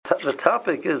the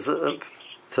topic is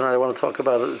tonight. I want to talk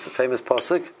about it. It's a famous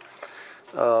pasuk.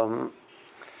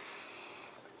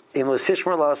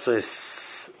 Imosishmer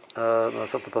lasos. No,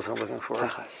 that's not the pasuk I'm looking for.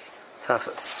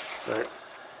 Tachas. Right.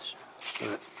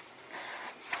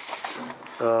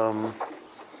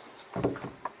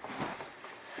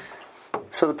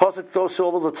 So the pasuk goes through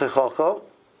all of the techacha,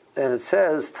 and it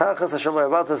says Tachas Hashem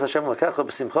le'avatas Hashem lekecha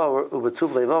b'simcha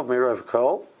ubetuv levav meirav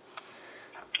kol.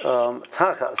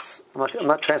 Tachas. I'm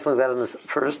not translating that in this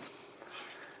first.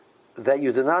 That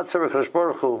you do not serve Hakadosh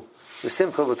Baruch Hu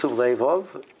b'simcha ubetuv levav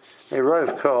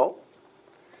meirav kol.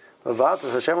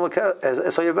 Avatas Hashem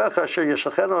lekecha so yevecha asher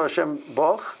yeshachenu Hashem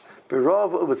boch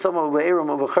b'rov ubetzoma ube'erim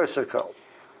ubechaser kol.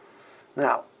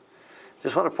 Now,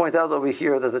 just want to point out over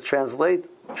here that the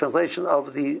translation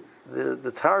of the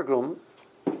Targum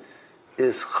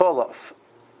is Cholof.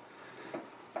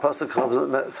 Targum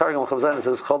Chavzayin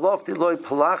says Cholof diloi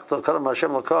palachto kadam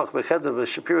Hashem lakoch becheder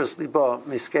v'shapiras liba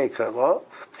miskei kalo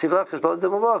sivlach hashbal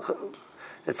demavach,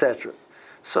 etc.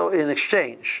 So in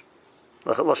exchange,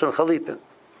 lashon chalipin.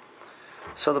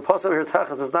 So the pasuk here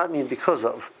Tachas does not mean because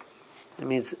of; it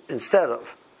means instead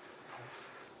of.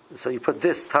 So you put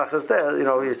this tachas there,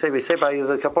 we say by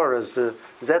the kaporas,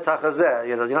 zeh tachas zeh,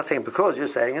 you're not saying because, you're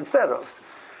saying instead of.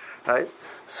 Right?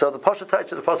 So the pasuk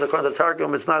touch of the pasuk according to the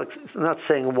Targum, it's not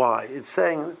saying why. It's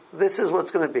saying this is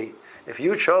what's going to be. If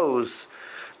you chose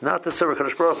not to serve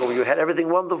Hakadosh Baruch Hu, you had everything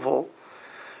wonderful,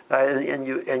 and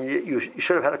you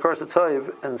should have had a course of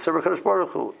Toiv and serve Hakadosh Baruch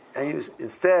Hu, and you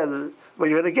instead what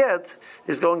you're going to get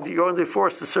is you're going to be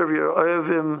forced to serve your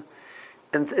Oyevim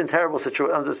in terrible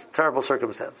under terrible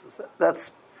circumstances.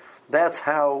 That's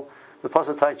how the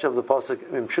pasuk taich of the pasuk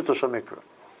in Pshuto Shamikra.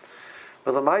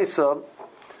 But the Maisa,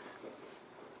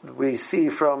 we see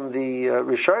from the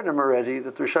Rishonim already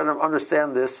that the Rishonim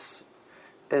understand this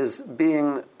as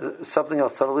being something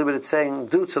else totally, but it's saying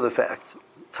due to the fact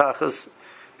Tachas,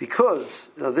 because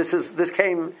this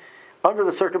came under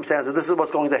the circumstances. This is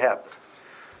what's going to happen.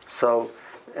 So,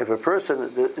 if a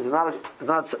person is not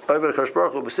over Hakadosh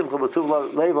Baruch Hu b'simcha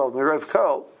b'tuv levav mirav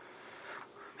kol,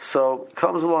 so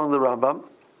comes along the Rambam.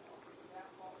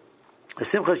 The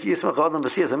simcha yismach adam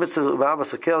b'siyas hamitzvah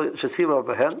v'avas hakel shetziva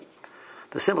b'hen.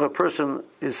 The simcha person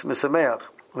is misameach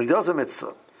when he does a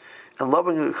mitzvah and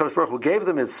loving Hakadosh Baruch Hu gave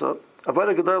the mitzvah.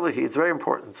 Avodah gedolah hi. It's very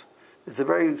important. It's a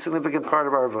very significant part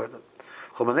of our avodah.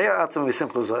 Chomanei atzam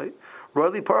v'simcha zay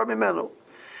roili par mimenu.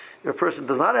 If a person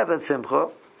does not have that simcha,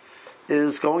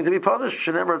 is going to be punished.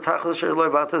 Now this is the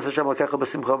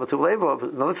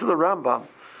Rambam.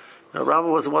 Now,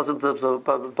 Rambam wasn't the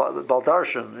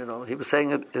Baldarshan. He was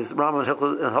saying it is Rambam in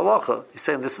Halacha. He's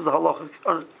saying this is the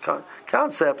Halacha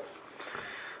concept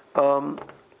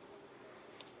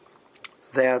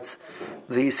that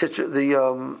the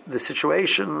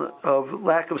situation of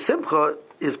lack of simcha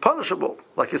is punishable,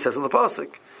 like it says in the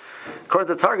pasuk. According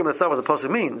to the Targum, that's not what the pasuk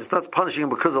means. It's not punishing him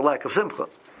because of lack of simcha.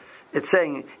 It's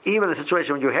saying, even in a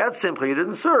situation when you had simcha, you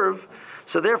didn't serve,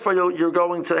 so therefore you're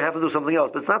going to have to do something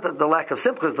else. But it's not that the lack of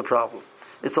simcha is the problem.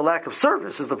 It's the lack of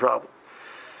service is the problem.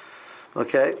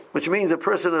 Okay? Which means a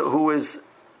person who does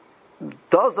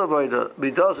the avodah, but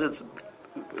he does it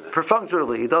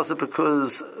perfunctorily, he does it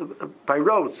because, by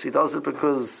rotes, he does it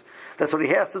because that's what he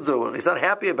has to do, and he's not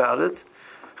happy about it,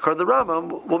 according to the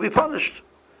Rambam, will be punished.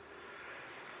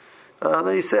 And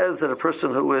then he says that a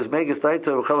person who is megas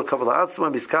daito v'chel kabbalah atzma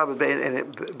miskabe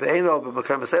be'eno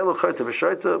b'makam v'seilu chayte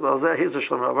v'shoyte v'alzeh he's the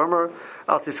shalom Rav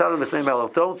al tisaru l'fnei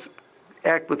melech. Don't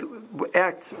act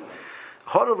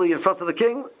haughtily in front of the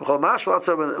king. V'chol mashal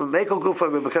atzma mekel gufa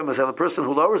b'makam v'seilu. The person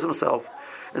who lowers himself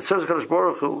and serves Hakadosh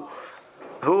Baruch Hu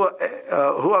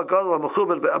agadol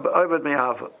ha'mechubed be'oived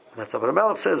me'ahava. That's what the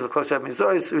Melech says. To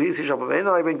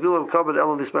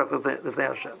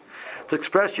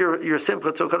express your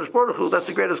simcha to Hakadosh Baruch Hu, that's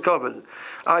the greatest covenant.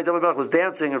 David Melech was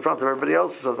dancing in front of everybody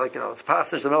else, so it's it's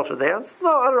passage the Melech should dance.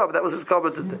 No, I don't know, but that was his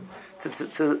covenant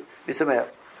to be sameach.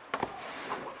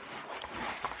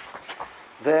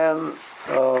 Then,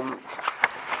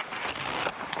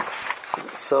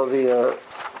 so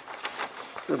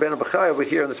the Ben Bachai over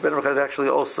here, and this Ben Bachai is actually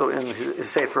also in his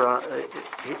sefer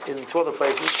in two other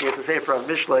places. He has a sefer on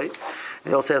Mishlei.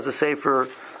 He also has a sefer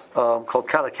called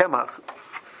Kara Kemach,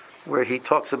 where he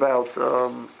talks about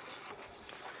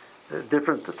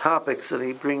different topics and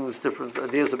he brings different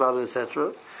ideas about it,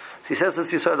 etc. So he says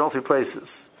this. You saw it in all three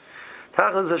places.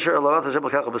 So the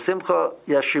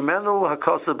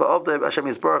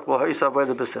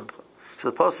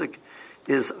pasuk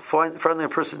is finding a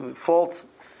person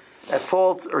at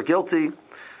fault or guilty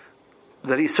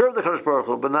that he served the Kadosh Baruch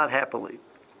Hu, but not happily.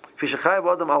 The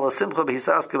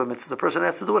person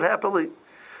has to do it happily.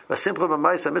 V'simcha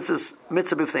b'maisa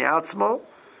mitzvah b'fnei atzmo.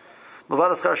 When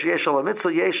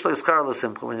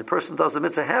a person does a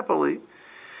mitzvah happily,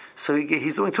 so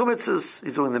he's doing two mitzvahs.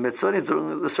 He's doing the mitzvah and he's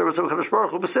doing the service of Kadosh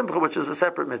Baruch Hu b'simcha, which is a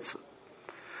separate mitzvah.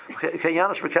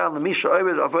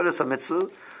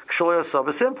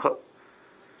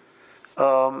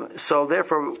 So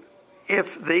therefore,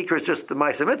 if the ikar is just the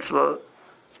ma'aseh mitzvah,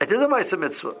 I did the ma'aseh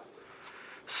mitzvah.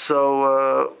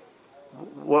 So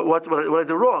what did I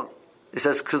do wrong? He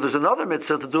says because there's another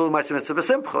mitzvah to do the ma'aseh mitzvah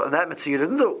b'simcha, and that mitzvah you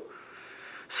didn't do.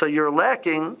 So you're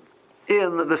lacking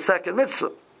in the second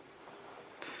mitzvah.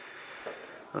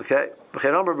 Okay. First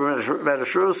has to do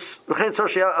a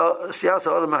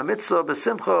mitzvah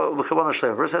b'simcha u'kavana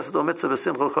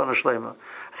shlema.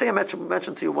 I think I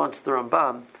mentioned to you once the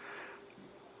Ramban.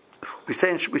 We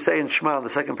say in Shema, the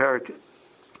second parak,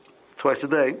 twice a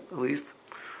day at least.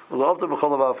 So what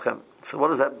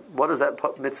does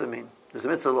that mitzvah mean? There's a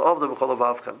mitzvah l'avda b'chol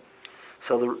avavchem.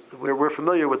 So we're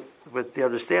familiar with the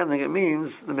understanding it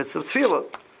means the mitzvah of tefillah.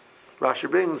 Rashi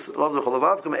brings l'avda b'chol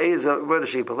avavchem eiza v'eda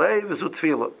sheipalei v'zu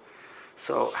tefillah.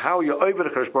 So how you over the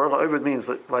Kadosh Baruch Hu, over means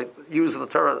like using the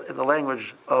Torah in the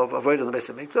language of avodah the Beis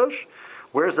Hamikdash.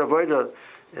 Where's the avodah?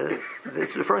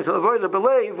 It's referring to the avodah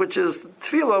b'leiv, which is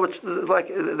tefillah, which is like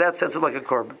in that sense is like a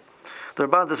korban. The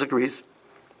Ramban disagrees.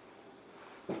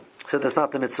 Said that's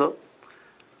not the mitzvah.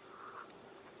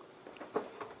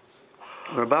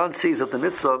 The Ramban sees that the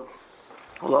mitzvah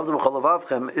l'avda b'chol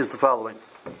avavchem is the following: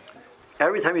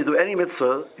 every time you do any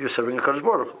mitzvah, you're serving a Kadosh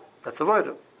Baruch Hu. That's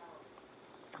avodah.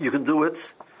 You can do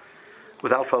it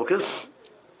without focus,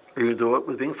 or you can do it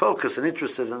with being focused and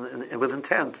interested and with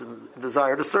intent and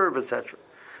desire to serve, etc.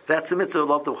 That's the mitzvah of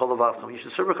l'avda b'chol avavchem. You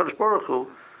should serve a Kadosh Baruch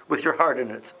Hu with your heart in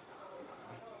it.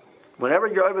 Whenever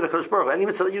you're over the Kadosh Baruch Hu, any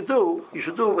mitzvah that you do, you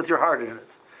should do it with your heart in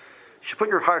it. You should put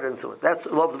your heart into it. That's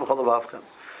l'avda b'chol avavchem.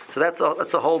 So that's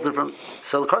a whole different.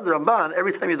 So according to the Ramban,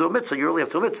 every time you do a mitzvah, you really have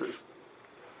two mitzvahs.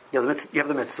 You have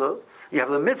the mitzvah. You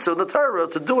have the mitzvah in the Torah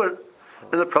to do it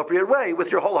in the appropriate way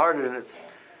with your whole heart in it,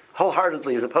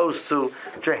 wholeheartedly, as opposed to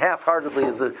half-heartedly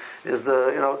is the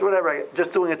whatever,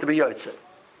 just doing it to be yotzei.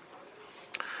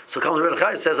 So comes the Rebbe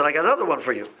Chai says, and I got another one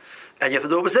for you, and you have to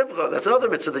do it with simcha. That's another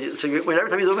mitzvah. Every time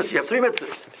you do a mitzvah, you have three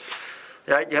mitzvahs.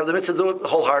 Right? You have the mitzvah to do it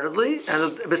wholeheartedly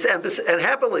and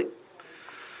happily.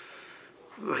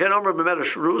 If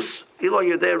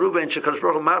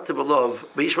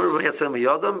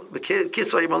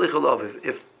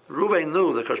Reuven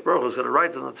knew that Kadosh Baruch Hu was going to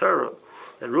write in the Torah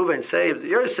that Reuven saved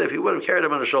Yosef, he would have carried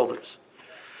him on his shoulders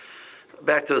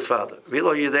back to his father.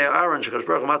 Now he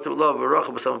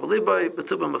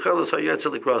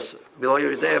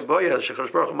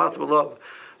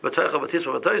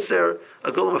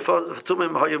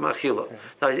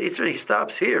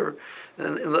stops here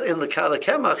in the Kala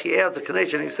Kemach, he adds a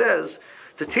connection. He says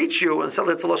to teach you, and it's a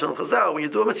Lashon Chazal, when you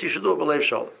do a mitzvah, you should do it b'leiv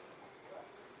shalom.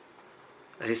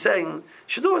 And he's saying you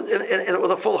should do it in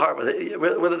with a full heart, with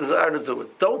a desire to do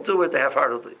it. Don't do it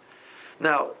half-heartedly.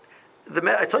 Now,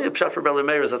 I told you Pshat for Beli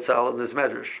Meir Zatzal in this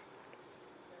medrash.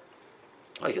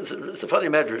 Like it's a funny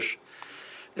medrash.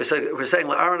 We're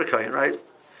saying Aaron HaKohen, right?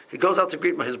 He goes out to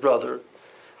greet his brother.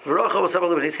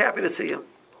 And he's happy to see him.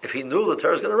 If he knew the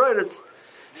Torah was going to write it,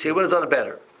 he would have done it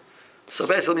better. So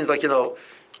basically, it means like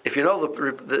if you know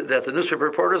that the newspaper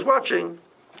reporter is watching.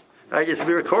 Right, it's to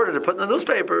be recorded and put in the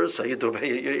newspapers, so you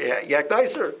act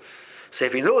nicer. So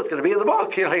if he knew it's going to be in the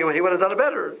book, he would have done it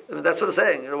better. I mean, that's what it's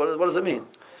saying. What does it mean?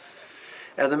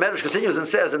 And the Medrash continues and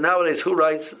says, and nowadays who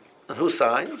writes and who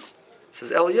signs? It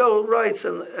says Eliyahu writes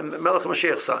and Melech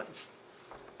HaMashiach signs.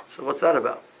 So what's that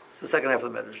about? It's the second half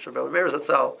of the Medrash. Meir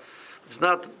Zatzal, which is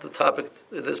not the topic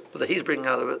that he's bringing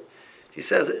out of it. He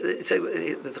says, the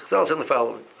Chazal is saying the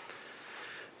following.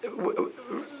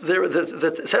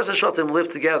 The Seres HaShvatim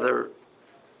lived together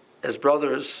as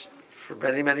brothers for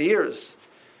many, many years.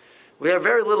 We have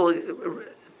very little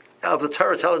of the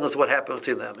Torah telling us what happened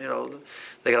between them.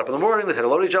 They got up in the morning, they said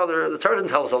hello to each other. The Torah didn't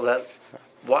tell us all that.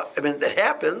 It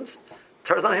happens. The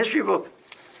Torah's not a history book,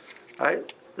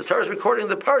 right? The Torah is recording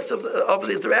the parts of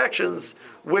the interactions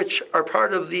which are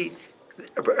part of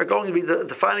are going to be the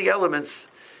defining elements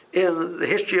in the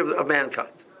history of mankind.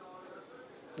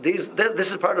 This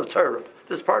is part of Torah.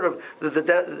 This is part of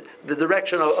the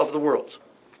direction of the world.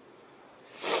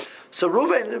 So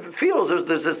Reuven feels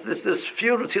there's this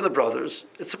feud between the brothers.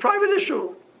 It's a private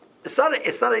issue. It's not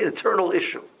an eternal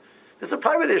issue. It's a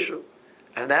private issue,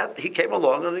 and that he came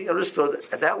along and he understood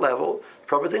at that level. The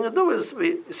proper thing to do is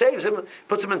he saves him,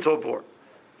 puts him into a board.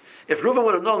 If Reuven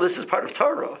would have known this is part of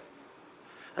Torah,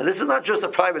 and this is not just a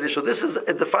private issue, this is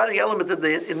a defining element in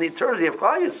the eternity of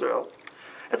Klal Yisrael.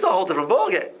 It's a whole different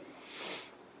ballgame.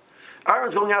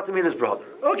 Aaron's going out to meet his brother.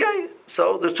 Okay,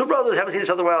 so there's two brothers, haven't seen each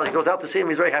other in a while. He goes out to see him.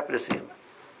 He's very happy to see him.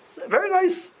 Very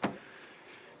nice.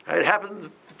 It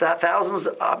happened thousands,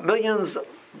 millions,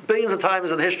 billions of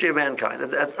times in the history of mankind.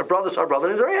 A brother saw a brother,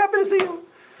 and he's very happy to see him.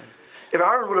 If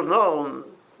Aaron would have known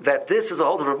that this is a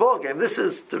whole different ballgame, this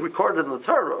is recorded in the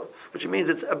Torah, which means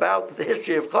it's about the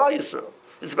history of Klal Yisrael.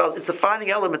 It's the defining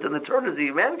element in the eternity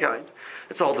of mankind.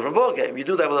 It's a whole different ballgame. You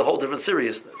do that with a whole different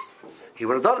seriousness. He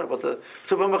would have done it with the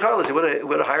Tubah Mechalis. He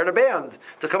would have hired a band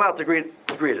to come out to greet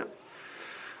him.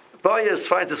 Boaz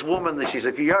finds this woman that she's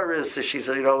a Giyaris, she's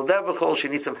a Nebuchal, she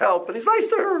needs some help, and he's nice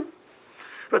to her.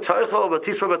 But very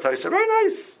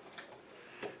nice.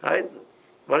 Right?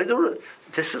 What do you do?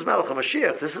 This is Melech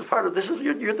HaMashiach. This is part of. This is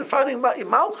you're defining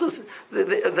Malchus,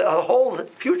 the whole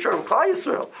future of Klal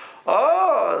Yisrael.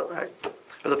 Oh, right.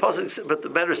 But the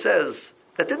matter says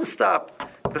that didn't stop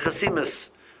B'chasimus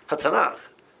HaTanach.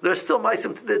 There are still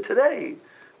Maisim today,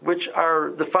 which are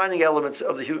defining elements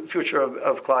of the future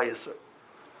of Klal Yisrael.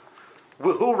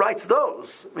 Who writes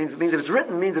those? Means if it's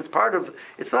written, means it's part of.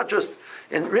 It's not just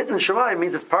written in Shemayim.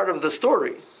 Means it's part of the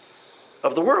story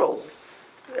of the world.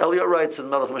 Eliot writes in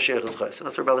Melech Mashiach is Chais, and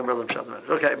that's Rebellion Merlin Shabbat.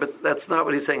 Okay, but that's not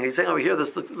what he's saying. He's saying over here,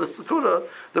 this Lakuda,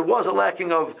 there was a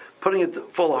lacking of putting it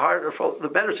full of heart. The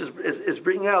Medrash is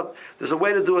bringing out. There's a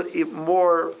way to do it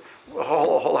more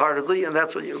wholeheartedly, and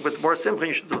that's what. But more simply,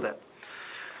 you should do that.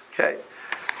 Okay.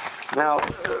 Now,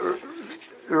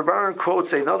 Rabban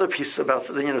quotes another piece about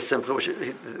the Inyan of Simcha,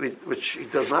 which he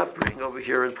does not bring over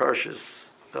here in Parshas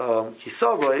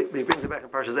Kisavai, but he brings it back in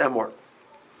Parshas Emor.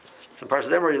 In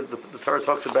Parshas Emor, the Torah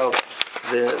talks about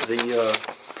the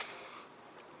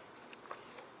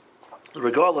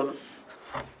regalim,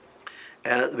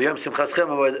 and B'yom Simchas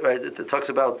Chema, right? It talks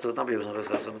about not B'yom Simchas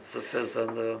Chema. It says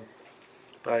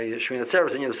by Shmini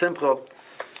Atzeres in Inyan of Simcha.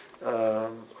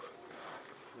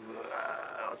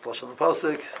 Flush on the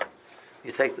pasuk.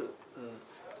 You take the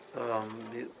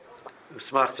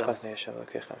Smachta.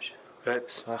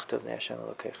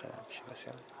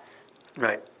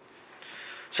 Right.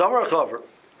 So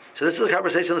this is the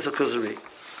conversation. This is Kuzari.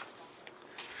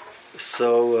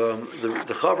 So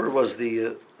the Chaver was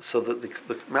the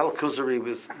Malach Kuzari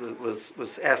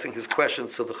was asking his question.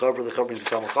 So the Chaver means the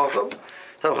Talmud Chacham.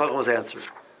 Talmud Chacham was answered.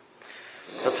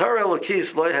 The Torah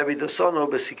Elokis loy havi dasono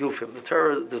besikufim. The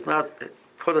Torah does not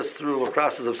put us through a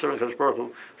process of serving Kadosh Baruch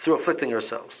Hu through afflicting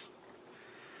ourselves.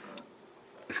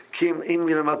 The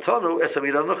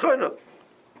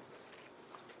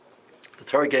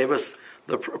Torah gave us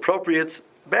the appropriate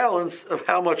balance of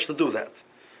how much to do that,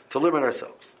 to limit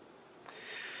ourselves.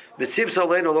 And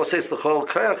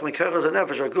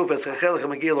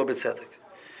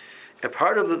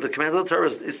part of the command of the Torah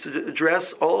is to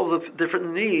address all of the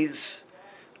different needs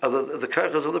of the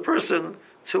kayachas of the person,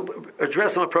 to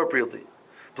address them appropriately.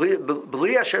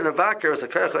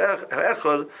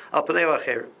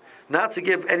 Not to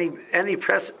give any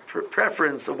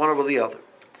preference of one over the other.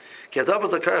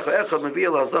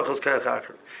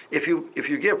 If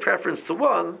you give preference to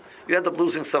one, you end up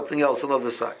losing something else on the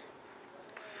other side.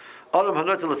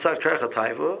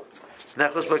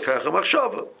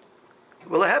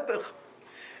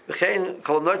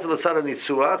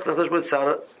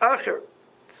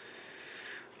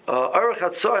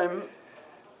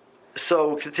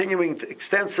 So continuing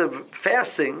extensive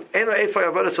fasting,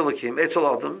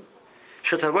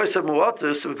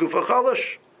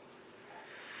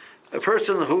 a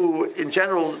person who in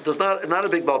general does not a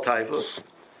big Baal Taiva,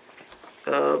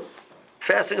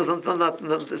 fasting is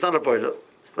not a voida.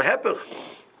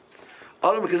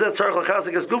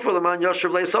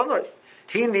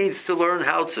 He needs to learn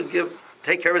how to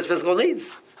take care of his physical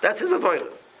needs. That's his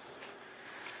avodah.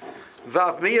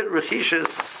 Vav miyat rechishas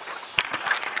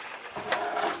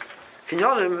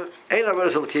kinyonim ein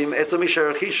avodas elkim etzol misha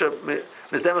rechisha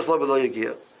mizdemas lo b'lo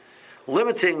yagia.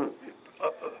 Limiting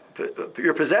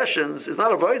your possessions is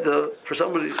not avodah for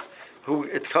somebody who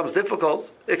it comes difficult.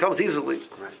 It comes easily.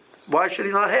 Right. Why should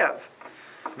he not have?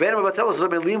 His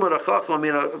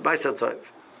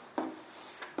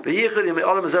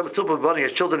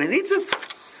children, he needs it.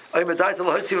 It's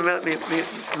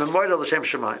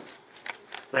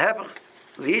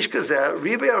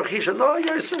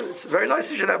very nice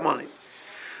he should have money.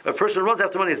 A person who runs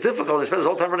after money is difficult, he spends his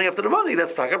whole time running after the money,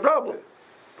 that's not a problem.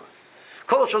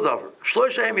 There are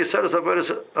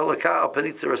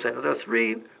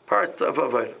three parts of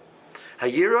Avodah.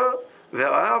 Hayira,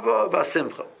 Ve'ava,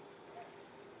 V'asimcha.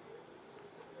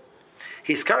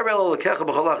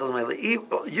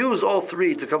 Use all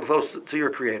three to come close to your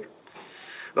Creator.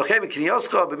 I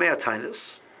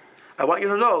want you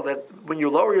to know that when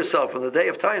you lower yourself on the day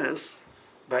of Tainus,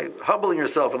 humbling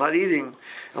yourself and not eating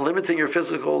and limiting your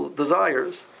physical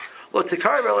desires. It's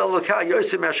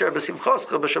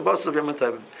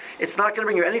not going to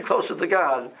bring you any closer to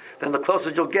God than the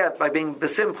closest you'll get by being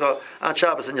besimcha on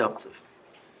Shabbos and Yom Tov.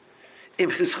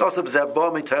 If it's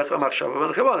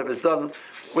done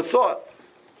with thought.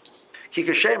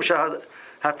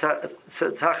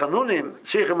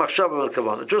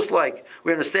 Just like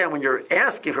we understand when you're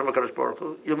asking from HaKadosh Baruch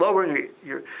Hu, you're lowering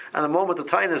your on a moment of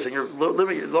kindness and you're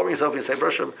lowering yourself and you say,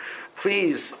 Bershom,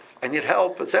 please, I need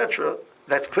help, etc.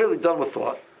 That's clearly done with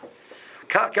thought.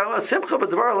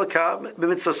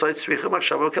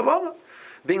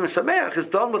 Being Sameach is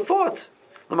done with thought.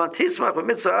 When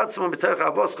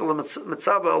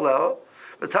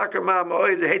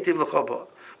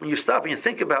you stop and you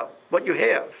think about what you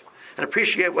have and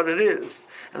appreciate what it is,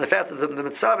 and the fact that the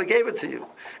Mitzvah gave it to you,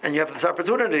 and you have this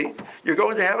opportunity, you're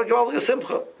going to have a Gavaldic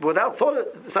Simcha. Without thought,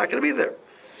 it's not going to be there.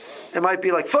 It might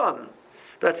be like fun.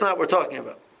 That's not what we're talking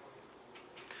about.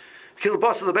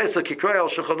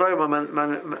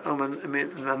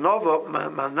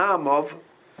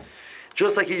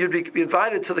 Just like you'd be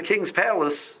invited to the king's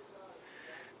palace,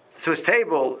 to his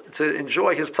table, to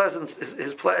enjoy his pleasant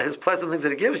things that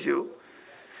he gives you,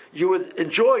 you would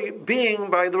enjoy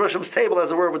being by the Rosh Hashem's table, as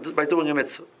it were, by doing a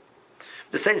mitzvah.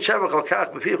 The same Shavach,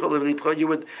 you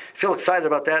would feel excited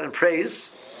about that and praise.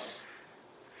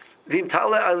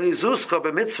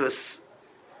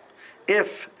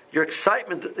 If your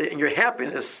excitement and your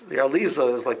happiness, the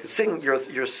aliza is like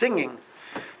you're singing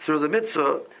through the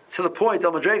mitzvah to the point, to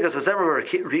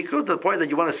the point that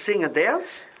you want to sing and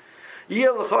dance,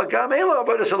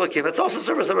 that's also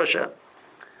service of Hashem.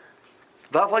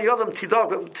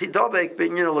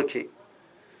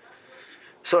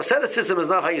 So asceticism is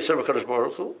not how you serve a Kadosh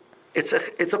Baruch Hu. It's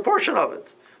a portion of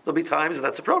it. There'll be times when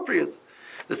that's appropriate.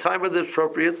 The time when it's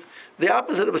appropriate, the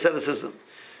opposite of asceticism.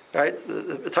 Right?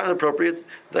 The time appropriate,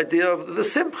 the idea of the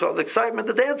simcha, the excitement,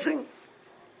 the dancing.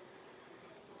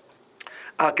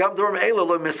 We don't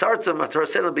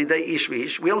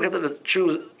get to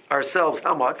choose ourselves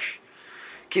how much.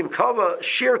 Kim Kava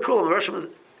Shir Kulam, the Russian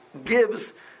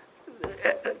gives,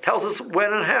 tells us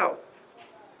when and how.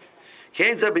 A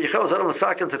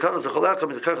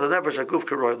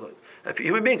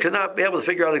human being cannot be able to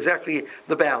figure out exactly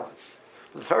the balance.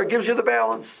 The Torah gives you the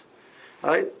balance,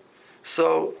 right?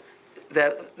 So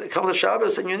that it comes to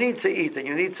Shabbos, and you need to eat, and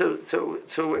you need to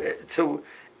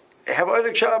have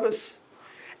Oidik Shabbos,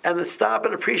 and then stop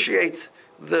and appreciate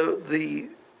the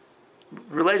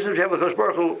relationship you have with Kosh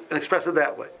Baruch Hu and express it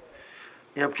that way.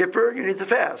 Yom Kippur, you need to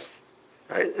fast,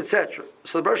 right, etc.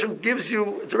 So the Baruch Hu gives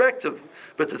you a directive,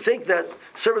 but to think that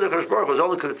service of Kosh Baruch Hu is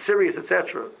only because it's serious,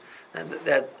 etc., and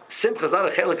that Simcha is not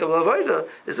a chelik of Avodah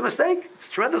is a mistake. It's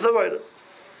a tremendous Avodah.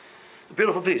 A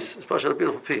beautiful piece, especially a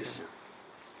beautiful piece.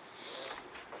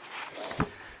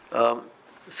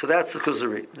 So that's the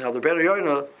Kuzari. Now the Ben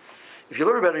Yonah, if you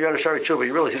learn about Ben Yonah Shari Tshuva,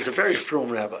 you realize he's a very frum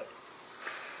rabbi.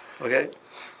 Okay?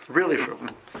 Really frum.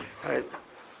 Right?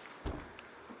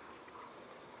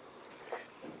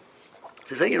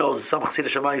 So say, some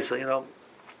Chassidish Shemaisa,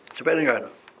 it's a Ben Yonah.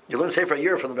 You learn Sefer a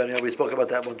year from the Ben Yonah. We spoke about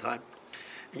that one time.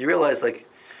 And you realize,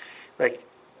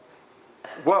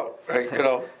 whoa, right?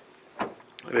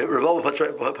 Revolver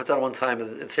puts out one time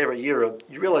in Sefer Yira.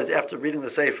 You realize after reading the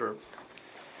Sefer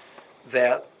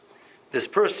that this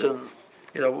person,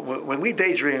 when we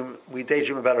daydream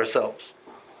about ourselves.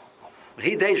 When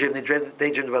he daydreamed about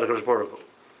HaKadosh Baruch Hu.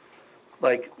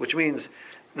 Which means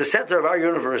the center of our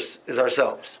universe is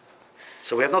ourselves.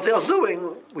 So we have nothing else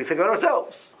doing, we think about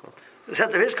ourselves. The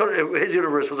center of his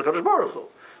universe was the HaKadosh Baruch Hu.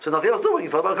 So nothing else doing, he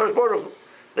thought about HaKadosh Baruch Hu.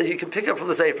 That you can pick up from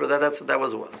the Sefer, that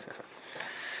was one.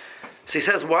 So he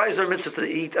says, why is there a mitzvah to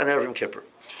eat on Erev Yom Kippur?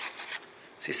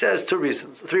 So he says 3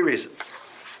 reasons.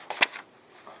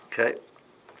 Okay?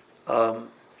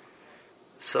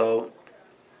 So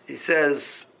he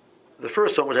says, the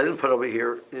first one, which I didn't put over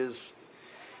here, is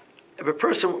if a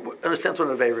person understands what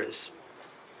an Aveira is,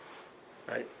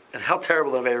 right? And how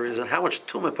terrible an Aveira is, and how much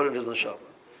tumah put in his neshama.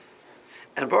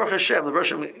 And Baruch Hashem, the Baruch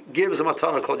Hashem gives a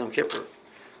matana called Yom Kippur,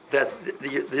 that the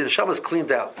neshama is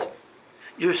cleaned out.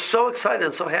 You're so excited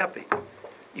and so happy.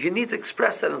 You need to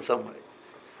express that in some way.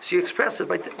 So you express it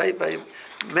by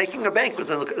making a banquet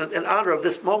in honor of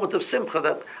this moment of simcha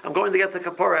that I'm going to get the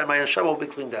kapara and my neshama will be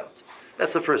cleaned out.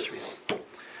 That's the first reason.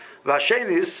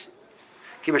 Vashenis,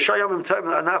 ki b'shayom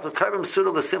anachnu kavim suda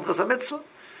l'simchas hamitzvah.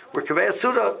 We're kavei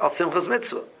suda al simchas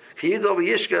mitzvah. Ki yido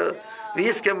v'yishka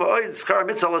ma'oid schar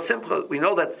mitzvah l'simcha. We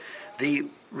know that the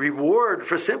reward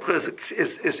for simcha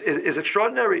is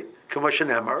extraordinary. K'moshe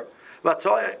nemar.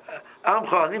 V'atoy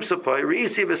amcha nimsapoi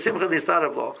re'isi v'simcha nisnad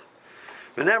avloch.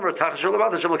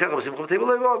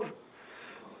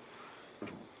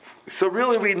 So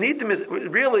really, we need to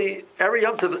really every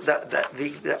Yom Tov,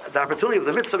 the opportunity of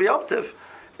the mitzvah of Yom Tov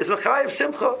is Mechayev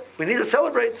Simcha. We need to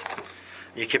celebrate.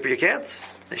 You Kippur, you can't.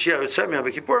 So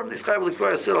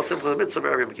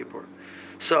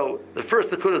the first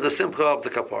Nakuda is the Simcha of the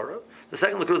Kapara. The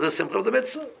second Nakuda is the Simcha of the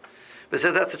mitzvah. But it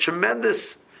says that's a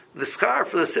tremendous. The schar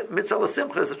for the mitzvah of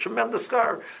Simcha is a tremendous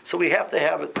schar. So we have to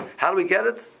have it. How do we get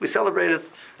it? We celebrate it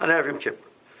on Erev Yom Kippur.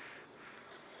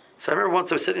 So I remember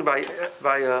once I was sitting by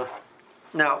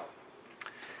now,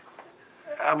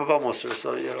 I'm a Baal Musar,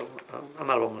 so I'm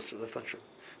not a Baal Musar, that's not true.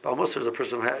 Baal Musar is a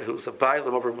person who's a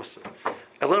Bailam over Musar.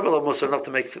 I learned about Musar enough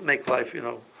to make life,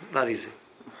 not easy.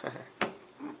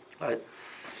 Right?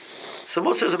 So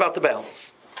Musar is about the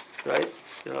balance, right?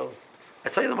 I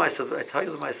tell you the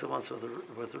Maisa once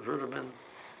with the Ruderman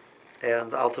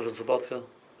and the Alter and Zabotka,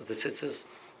 with the Tzitzis.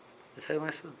 I tell you the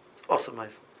Maisa? It's awesome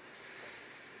Maisa.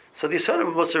 So the Yisod of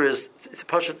Musar is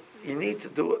you need to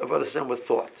do about Hashem with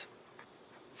thought.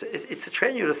 It's to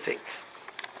train you to think,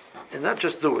 and not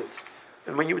just do it.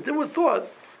 And when you do it with thought,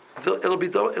 it'll be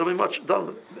much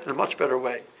done in a much better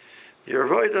way. Your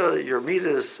avoida, your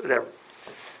midas, whatever.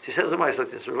 She says a mice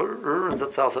like this. So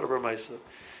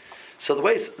the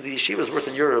way the yeshivas worked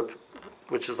in Europe,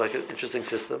 which is like an interesting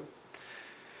system.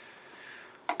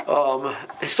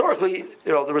 Historically,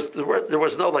 there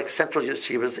was no like central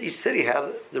yeshivas. Each city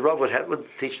had the Rav would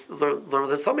teach learn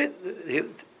the Talmud. He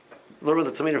learned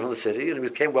the Talmud from the city, and he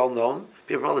became well known.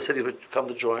 People from other cities would come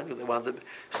to join. They wanted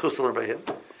schools to learn by him,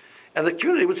 and the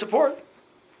community would support.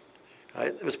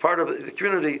 Right? It was part of the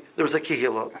community. There was a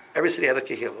kehillah. Every city had a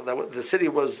kehillah. The city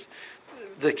was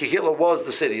the kehillah was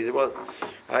the city. There was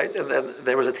right, and then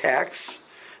there was a tax.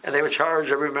 And they would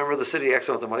charge every member of the city X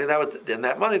amount of money. And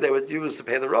that money they would use to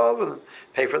pay the Rav, and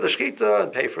pay for the Shkita,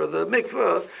 and pay for the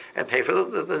mikveh, and pay for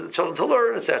the children to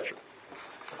learn, etc.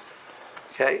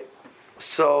 Okay?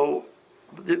 So,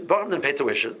 the Bachram didn't pay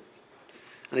tuition.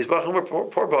 And these Bachram were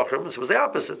poor Bachram, so it was the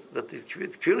opposite. That the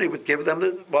community would give them,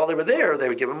 while they were there, they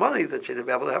would give them money that they'd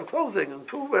be able to have clothing and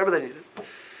food, whatever they needed.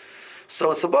 So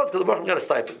in Sabbat, the Bachram got a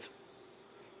stipend.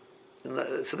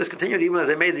 So this continued even as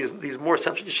they made these more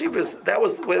central yeshivas. That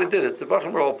was the way they did it. The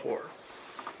Bachram were all poor.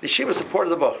 The yeshiva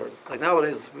supported the Bachram. Like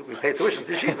nowadays, we pay tuition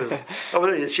to yeshivas. Over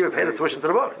there, the yeshiva paid the tuition to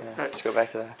the Bachram. Yeah, right. Let's go back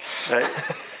to that. Right?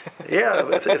 Yeah.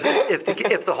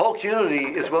 If the whole community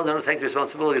is willing to take the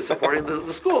responsibility of supporting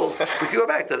the schools, we can go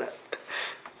back to that.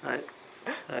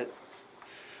 Right?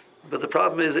 But the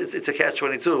problem is, it's a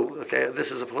catch-22. Okay,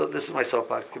 this is my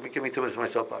soapbox. Give me 2 minutes of my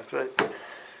soapbox. Right?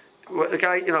 The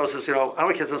guy, says, I don't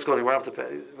want kids in school anymore, I don't have to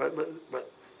pay. But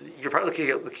you're part of the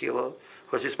kehillah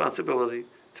who has responsibility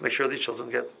to make sure these children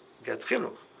get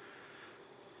chinuch.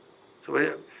 So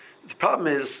the problem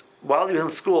is, while you're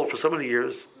in school for so many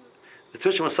years, the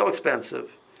tuition was so expensive,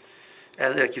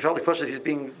 and you felt like he's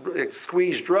being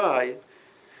squeezed dry.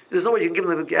 There's no way you can give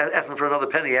them ask them for another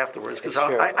penny afterwards because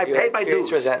I paid my dues.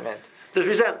 Resentment. There's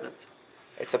resentment.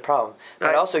 It's a problem. Right.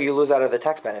 But also you lose out of the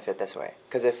tax benefit this way.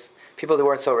 Because if people who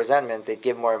weren't so resentment, they'd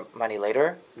give more money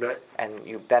later. Right. And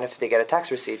they get a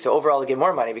tax receipt. So overall they give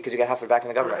more money because you get half of it back in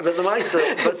the government. Right. But the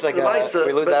Maisa,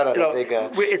 we lose out on a big...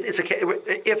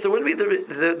 if there wouldn't be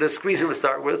the squeezing to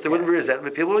start with, there wouldn't be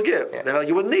resentment, people would give. Yeah. Then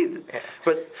you wouldn't need it. Yeah.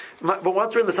 But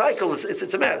once we're in the cycle,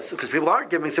 it's a mess. Because people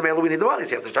aren't giving, so we need the money.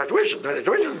 So you have to charge tuition. And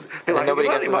nobody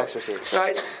gets the tax receipt.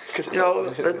 Right.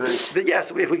 But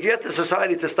yes, if we get the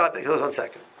society to stop, hold on 1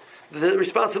 second. The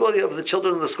responsibility of the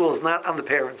children in the school is not on the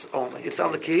parents only. It's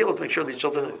on the kehillah to make sure these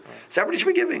children. So everybody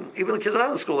should be giving, even the kids are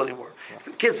not in school anymore.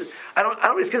 Yeah. Kids, I don't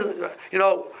have any kids. I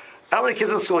don't have any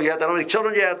kids in school yet. I don't have any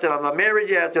children yet. I'm not married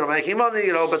yet. I'm making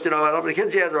money. But I don't have any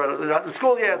kids yet. Or they're not in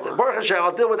school yet. Baruch Hashem,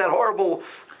 I'll deal with that horrible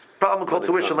problem called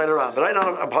tuition later on. But I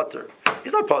know I'm potter.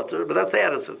 He's not potter, but that's the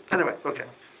attitude. Anyway, okay.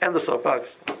 End the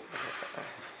soapbox.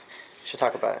 Should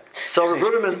talk about it. So Rav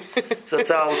Ruderman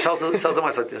tells him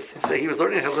like this. So he was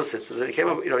learning Hilchos Tzitzis, and he came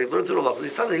up. He learned through the law. He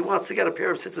decided he wants to get a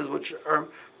pair of tzitzis which are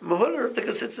mahuder the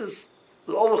tzitzis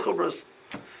with all the chumras.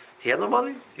 He had no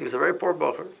money. He was a very poor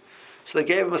bocher, so they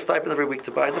gave him a stipend every week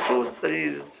to buy the food that he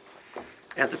needed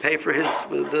and to pay for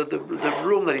the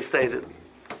room that he stayed in.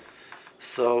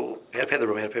 So he had to pay the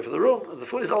room. He had to pay for the room. The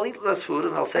food is I'll eat less food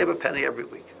and I'll save a penny every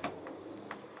week.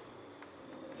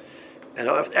 And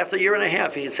after a year and a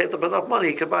half, he had saved up enough money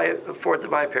he could afford to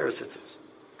buy a pair of tzitzis.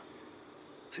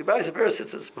 So he buys a pair of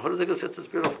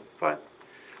tzitzis, beautiful, fine.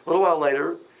 A little while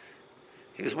later,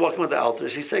 he was walking with the Alter.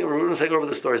 He's saying over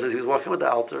the story. He says he was walking with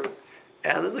the Alter,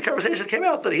 and then the conversation came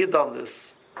out that he had done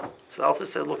this. So the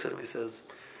Alter looks at him, he says,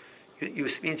 "You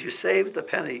means you saved a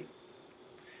penny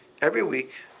every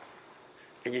week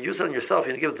and you use it on yourself,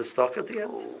 you're going to give it the stock at the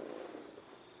end?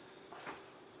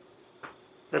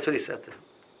 That's what he said to him.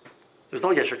 There's no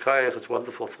Yesher Koyach, it's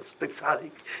wonderful, it's a big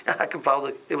tzaddik. I can follow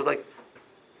it. It was like,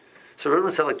 so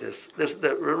Reuben said like this.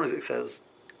 Reuben says,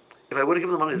 if I would have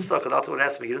given the money to the stock, the author would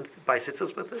ask me, you didn't buy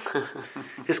sitzes with it?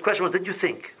 His question was, did you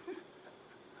think?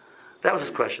 That was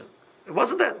his question. It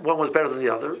wasn't that one was better than the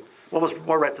other, one was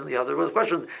more right than the other. It was a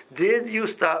question, did you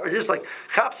stop, or just like,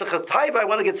 Chapsach Taiva, I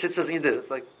want to get sitzes, and you did it.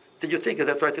 Like, did you think that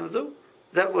that's the right thing to do? Is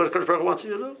that what Kodesh Baruch Hu wants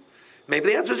you to do? Maybe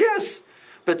the answer is yes.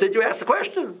 But did you ask the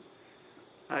question?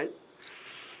 Right?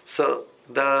 So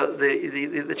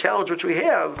the challenge which we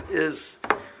have is,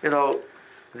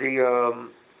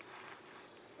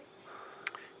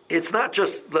 it's not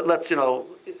just let's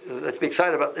be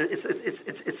excited about it.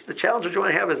 It's the challenge that you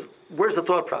want to have is where's the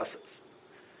thought process?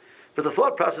 But the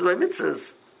thought process by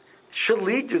mitzvahs should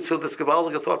lead you to this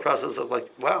Kabbalah thought process of like,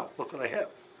 wow, look what I have.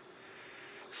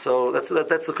 So that's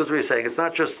because we're saying it's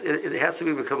not just it has to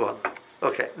be with Kabbalah.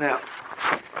 Okay, now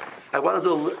I want to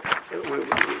do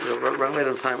we're running late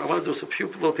on time. I want to do some few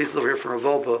little pieces over here from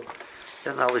Revolba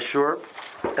and Alishur,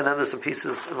 and then there's some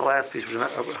pieces in the last piece which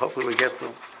hopefully we get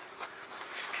to.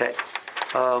 Okay,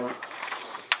 the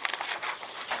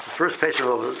first page of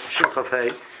Revolba, Shin Chaf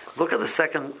Hey. Look at the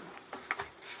second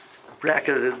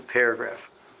bracketed paragraph.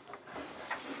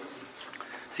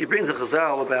 So he brings a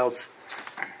chazal about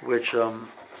which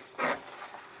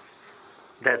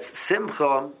that's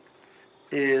simcha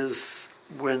is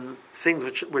when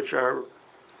things which are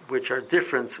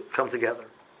different come together.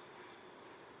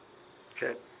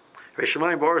 Okay,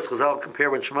 Shemayim B'Oretz Chazal compare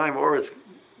when Shemayim B'Oretz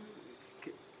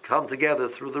come together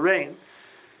through the rain.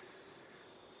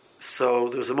 So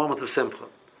there's a moment of simcha.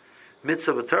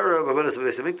 Mitzvah v'Torah, v'Avodas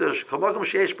v'Beis Hamikdash, kol makom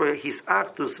sheyesh bo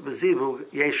hisachtus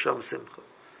v'zivug yesh sham simcha.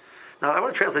 Now I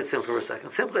want to translate simcha for a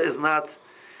second. Simcha is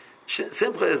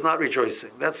not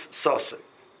rejoicing. That's saucer.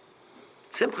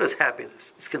 Simcha is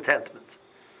happiness. It's contentment.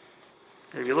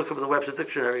 And if you look up in the Webster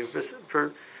Dictionary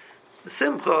for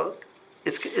simcha,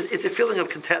 it's a feeling of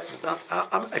contentment.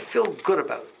 I feel good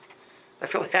about it. I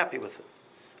feel happy with it.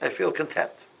 I feel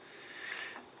content.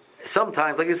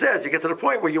 Sometimes, like he says, you get to the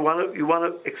point where you want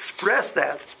to express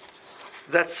that.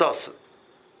 That's saucer.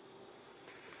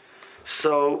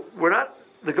 So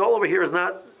the goal over here is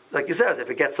not, like he says, if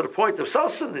it gets to the point of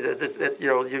saucer,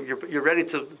 you're ready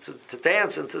to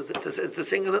dance and to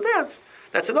sing in the dance.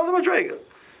 That's another madrega.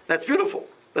 That's beautiful.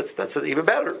 That's even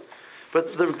better.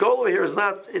 But the goal over here is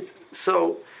not. It's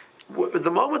so.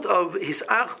 The moment of his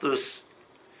achdus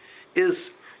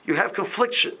is you have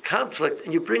conflict,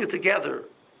 and you bring it together,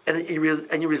 and you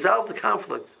resolve the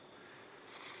conflict.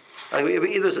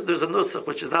 There's a nusach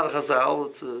which is not a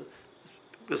chazal.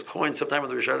 It was coined sometime in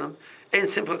the Rishonim. And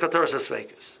simple kataras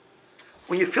asveikus.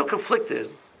 When you feel conflicted,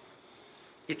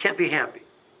 you can't be happy.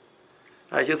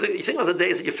 You think of the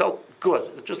days that you felt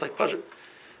good, just like pleasure.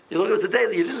 You look at the day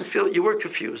that you didn't feel, you weren't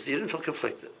confused, you didn't feel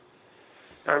conflicted.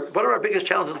 One of our biggest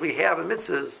challenges we have in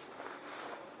mitzvahs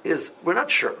is we're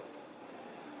not sure.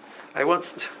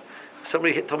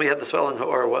 Somebody told me he had the swelling,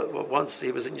 or once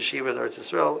he was in yeshiva in Eretz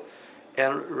Yisrael,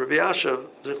 and Rabbi Yashav,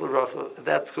 at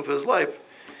that scoop of his life,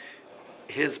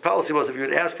 his policy was if you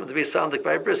would ask him to be a sandik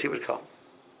by a bris, he would come.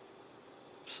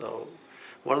 So,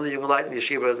 one of the young light in the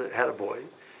yeshiva had a boy,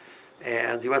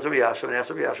 and he went to Rabbi Yashav and asked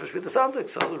Rabbi Yashav to be the sandik.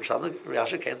 So Rabbi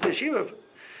Yashav came to the yeshiva.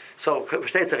 So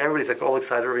everybody's like all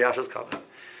excited. Rabbi Yashiv's coming.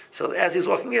 So as he's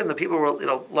walking in, the people were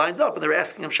lined up and they were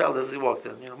asking him shalos as he walked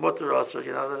in. Mutter also,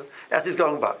 as he's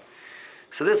going by.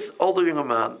 So this older young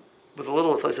man with a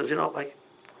little he says,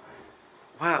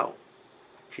 wow,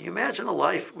 can you imagine a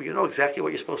life where you know exactly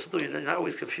what you're supposed to do? You're not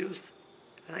always confused.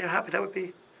 And how happy that would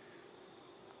be.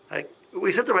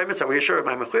 We said the right mitzvah. Are you sure? Am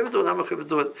I mechuyev to do it? Am I mechuyev to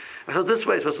do it? I said this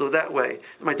way, I'm supposed to do it that way.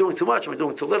 Am I doing too much? Am I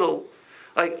doing too little?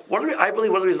 I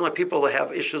believe one of the reasons why people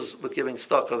have issues with giving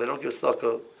tzedakah, they don't give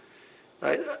tzedakah,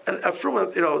 right? And from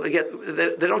they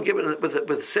don't give it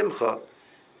with simcha,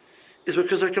 is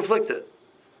because they're conflicted.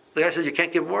 The guy says you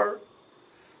can't give more.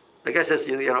 The guy says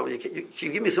can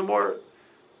you give me some more?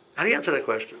 How do you answer that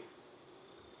question?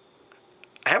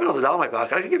 I have another dollar in my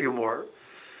pocket. I can give you more.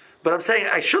 But I'm saying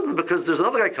I shouldn't because there's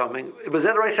another guy coming. Was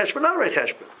that a right cheshbon? Not a right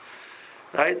cheshbon.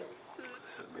 Right?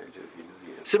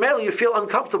 So mainly you feel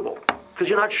uncomfortable because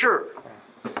you're not sure.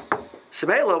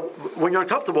 Semela, when you're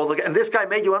uncomfortable, and this guy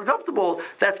made you uncomfortable,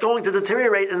 that's going to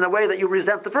deteriorate in the way that you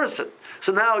resent the person.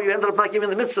 So now you ended up not doing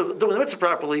the mitzvah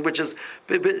properly, which is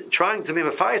trying to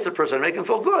mimifize the person and make him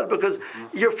feel good because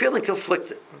you're feeling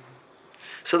conflicted.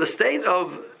 So the state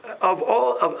of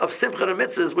simcha and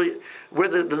mitzvahs, where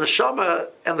the neshama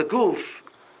and the goof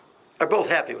are both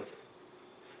happy with it,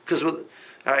 because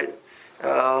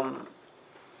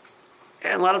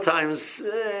And a lot of times,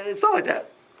 it's not like that.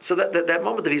 So that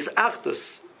moment of his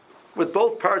achdus, with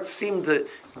both parts seem to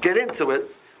get into it,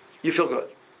 you feel good.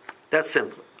 That's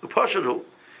simple. Upashadu,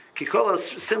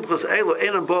 kikolas simchus elo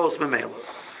enam boos memelo.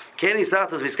 Keni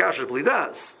satas viskashas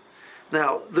blidas.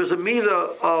 Now, there's a meter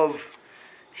of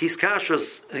his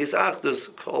kashas and his achdus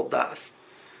called das.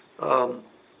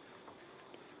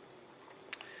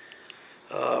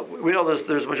 We know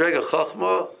there's Madrega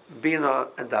Chachma, Bina,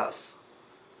 and Das.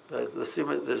 So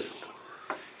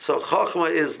Chachma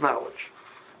is knowledge.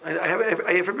 I have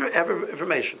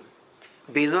information.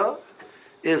 Bina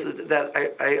is that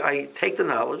I take the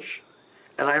knowledge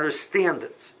and I understand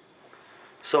it.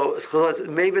 So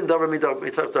maybe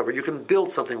you can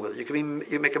build something with it.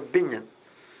 You make a binyan.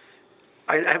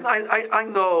 I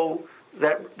know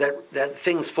that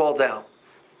things fall down.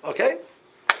 Okay,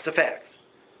 it's a fact.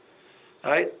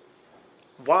 Right?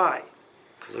 Why?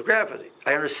 Because of gravity.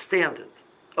 I understand it.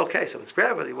 Okay, so it's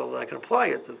gravity. Well, then I can apply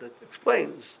it. That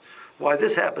explains why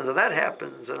this happens and that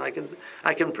happens, and I can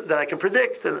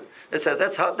predict. And it says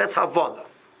that's havana.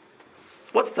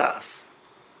 What's das?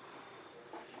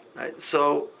 Right?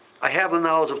 So I have the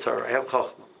knowledge of Torah. I have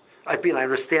chachma. I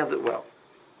understand it well.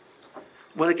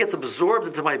 When it gets absorbed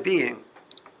into my being,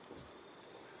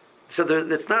 so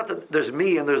it's not that there's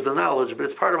me and there's the knowledge, but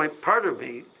it's part of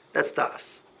me. That's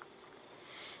das.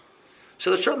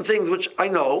 So there's certain things which I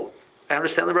know, I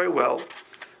understand them very well,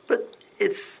 but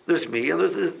there's me and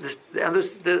there's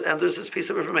this piece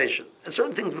of information, and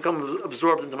certain things become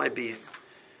absorbed into my being.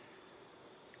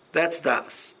 That's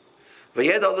das.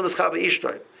 V'yed Adam Eschava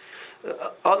Ishtay.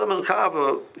 Adam and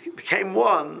Chava became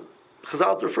one.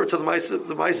 Chazal refer to the mice of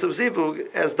Zivug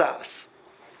as das.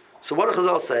 So what are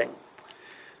Chazal saying?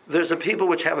 There's a people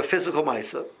which have a physical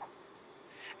Maisa,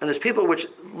 and there's people which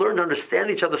learn to understand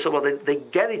each other so well. They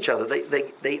get each other.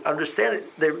 They understand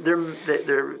it. They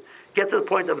get to the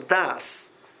point of das,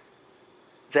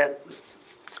 that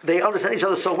they understand each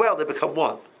other so well they become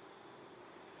one.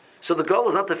 So the goal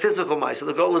is not the physical Maisa.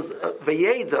 The goal is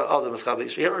vayeda Adam Eschava.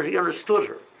 He understood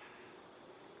her.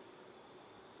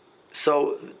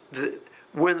 So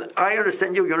when I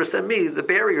understand you understand me, the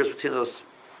barriers between us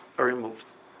are removed.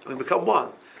 We become one.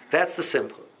 That's the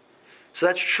simple. So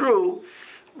that's true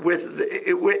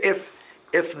if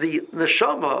the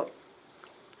neshama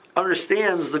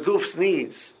understands the goof's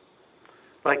needs,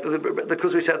 like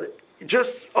because we said,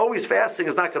 just always fasting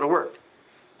is not going to work,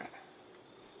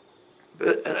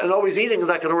 and always eating is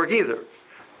not going to work either,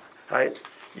 right?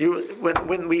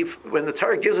 When the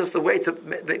Torah gives us the way to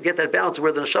get that balance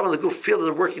where the neshama and the goof feel that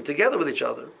they're working together with each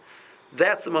other,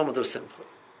 that's the moment of simcha.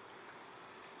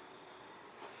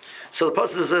 So the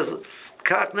pasuk says,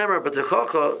 "Kach nemer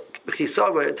b'techocha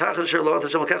b'chisav tachas sher lo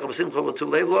Hashem l'kecha b'simcha v'tu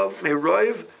leivlov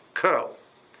meroiv kol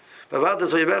b'avad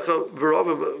zoyevecha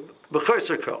v'rov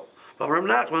b'chorser kol v'amram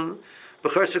Nachman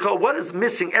b'chorser kol." What is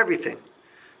missing? Everything.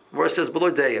 Where it says below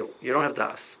deyu, you don't have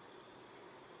das.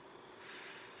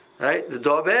 Right? The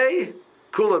dobei,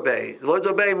 kula bei, the Lord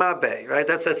dobei ma bei. Right?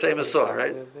 That's that famous song.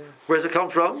 Right? Where does it come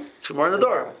from? It's Gemara in the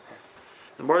door.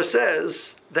 The Gemara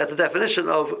says that the definition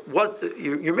of what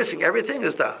you're missing everything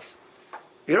is das.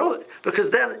 You know, because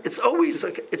then it's always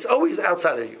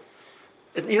outside of you.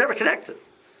 You never connect it.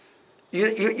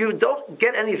 You don't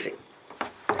get anything.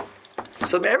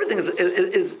 So everything is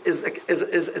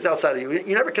outside of you.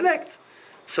 You never connect.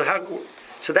 So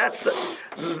that's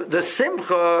the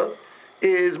simcha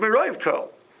is miroiv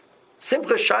kol.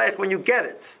 Simcha shaykh when you get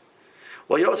it.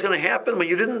 Well, you know what's going to happen when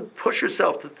you didn't push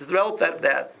yourself to develop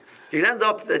that. You end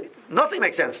up that nothing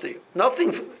makes sense to you. Nothing,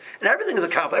 and everything is a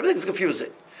conflict. Everything is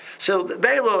confusing. So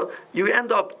Mela, you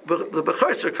end up the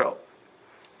bechorser kol.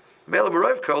 Mela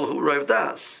miroiv kol who roiv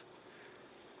das.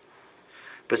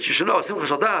 But you should know simcha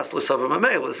shal das l'savim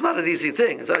amela. It's not an easy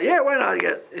thing. It's like, why not?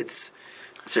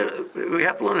 We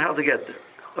have to learn how to get there.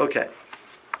 Okay.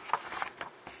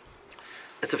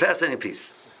 It's a fascinating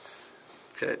piece.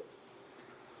 Okay.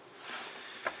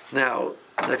 Now,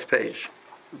 next page,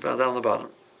 down the bottom.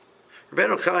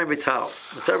 Rabbeinu Chaim Vital,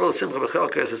 several simcha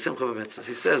b'chelka is a simcha b'mitzvah.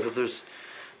 He says that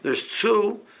there's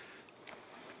two.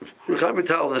 Chaim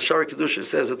Vital in the Shari Kedusha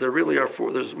says that there really are four.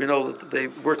 We know that they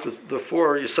worked with the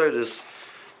four yesodis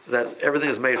that everything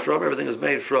is made from. Everything is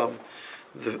made from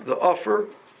the offer,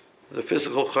 the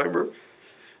physical chaymer,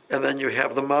 and then you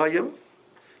have the mayim.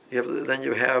 Then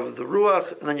you have the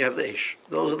ruach, and then you have the ish.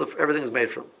 Those are everything is made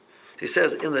from. He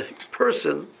says in the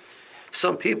person,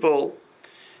 some people,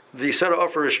 the set of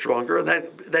offer is stronger, and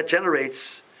that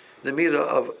generates the midah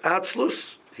of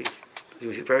atzlus. He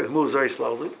moves very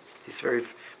slowly. He's very,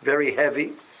 very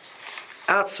heavy.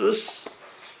 Atzlus,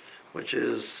 which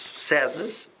is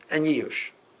sadness, and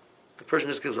yiyush. The person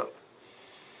just gives up.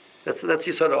 That's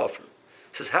Yisod Offer.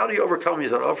 He says, how do you overcome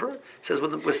Yisod Offer? He says,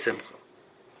 with Simcha.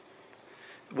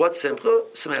 What Simcha?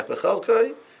 Samech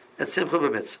B'chalkai and Simcha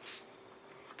B'mitzvahs.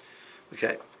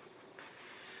 Okay.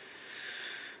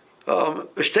 We overcome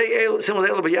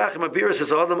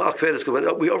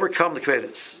the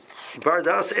kvedis.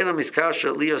 Bardas ena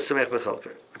miskasha leo semech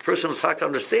bechalker. A person who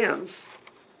understands,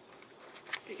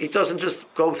 he doesn't just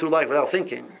go through life without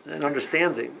thinking and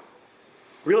understanding.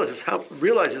 Realizes how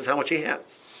much he has.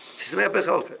 Semech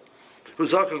bechalker.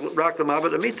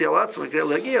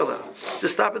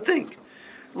 Just stop and think.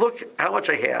 Look how much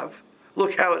I have.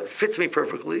 Look how it fits me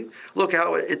perfectly. Look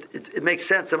how it makes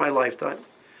sense in my lifetime.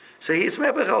 So he's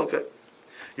mepechalka.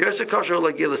 Yours a kosher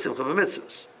like gila simcha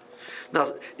b'mitzvahs.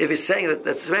 Now, if he's saying that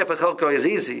mepechalka is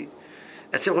easy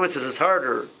and simcha b'mitzvahs is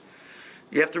harder,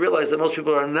 you have to realize that most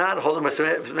people are not holding by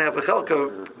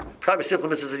mepechalka. Probably simcha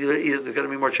b'mitzvahs are going to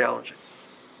be more challenging.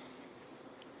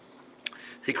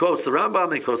 He quotes the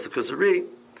Rambam, he quotes the Kuzari,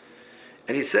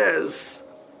 and he says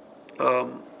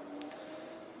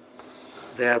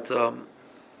that.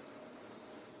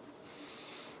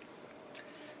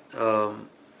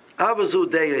 Avazu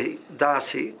Dei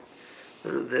Dasi,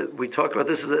 that we talk about,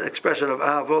 this is an expression of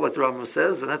Avo, like the Rambam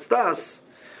says, and that's Das.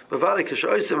 Bavali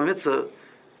Kishoisim Mitzah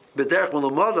B'derech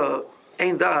Mulumada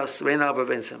Ein Das Vein Abba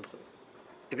Vein Simcha.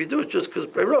 If you do it just because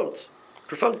by rote,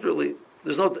 perfunctorily,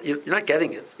 you're not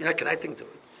getting it, you're not connecting to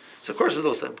it. So of course there's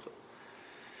no Simcha.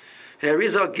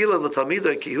 Herizal Gila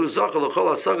L'Talmidoi Ki Hu Zocha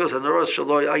L'Chol HaSagas HaNoros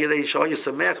Shaloi Ayirei Shoy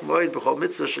Yisamech Moed B'chol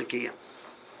Mitzvah Shekiyah.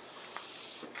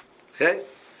 Okay?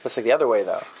 That's like the other way,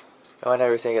 though.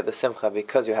 Whenever you're saying you get the simcha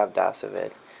because you have das of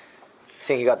it, you're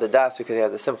saying you got the das because you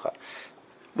have the simcha.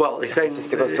 Well, he's saying it's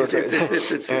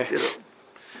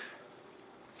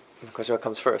of course, what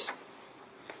comes first?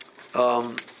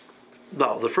 No,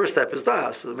 the first step is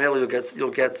das. The male you'll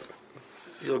get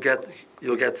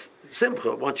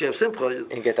simcha. Once you have simcha,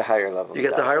 you get the higher level. You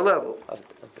get the higher level.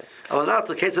 Oh, not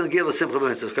the case of the gila simcha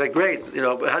mitzvahs. Okay, great.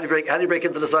 But how do you break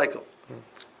into the cycle?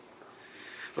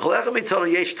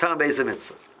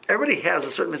 Everybody has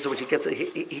a certain mitzvah which he gets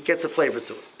a flavor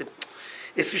to it.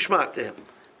 It's geschmack to him.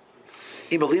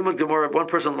 In Limud Gemara, one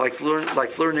person likes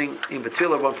learning. In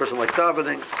Betfilah, one person likes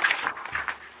davening.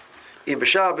 In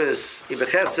B'Shabbos, in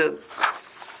B'Chesed.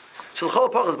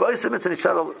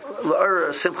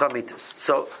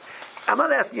 So I'm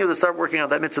not asking you to start working on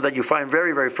that mitzvah that you find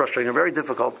very, very frustrating and very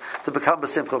difficult to become a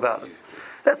simcha about it.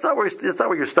 That's not where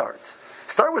you start.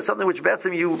 Start with something which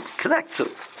better you connect to.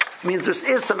 It means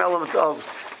there is some element of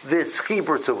this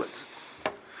Hebrew to it.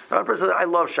 One person says, I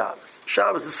love Shabbos.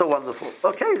 Shabbos is so wonderful.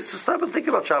 Okay, so stop and think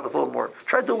about Shabbos a little more.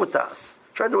 Try to do it with Das.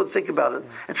 Try to do it, think about it.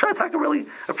 And try to really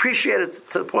appreciate it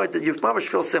to the point that you mamish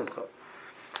feel simcha.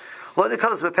 So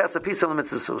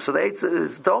the eight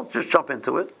is, don't just jump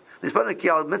into it.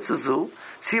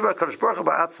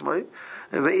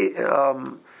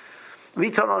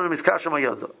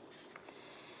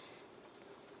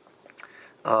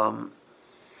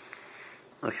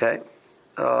 Okay.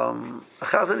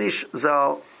 Chazanish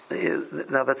Zal.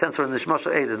 Now that sense where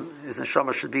Nishmasha Eden, his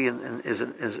neshama should be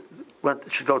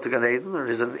should go to Gan Eden, or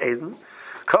is in Eden.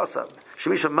 Kosab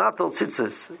Shemisha Matal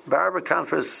Tzitzis Barber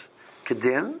Conference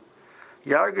Kedin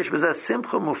Yargish Bezeh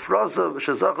Simcha Mufraza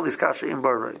Shazachal Iskasha in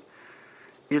Barrei.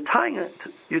 You're tying it.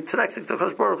 You're connecting to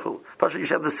Chosh Baruch Hu. Pasha, you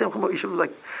should have the Simcha. You should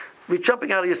be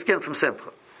jumping out of your skin from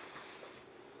Simcha.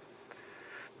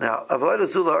 Now, avoid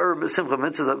zula or simcha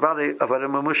mitzvah avoid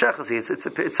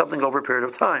mamushechasi. It's something over a period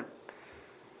of time.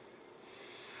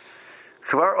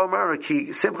 Kvar omar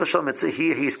ki simcha shal mitzvah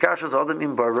he skashas adam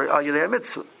im bar al yedei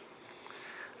mitzvah.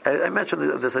 I mentioned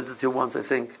this. I did to you once. I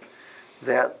think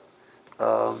that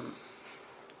a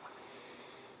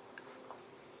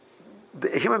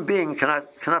human being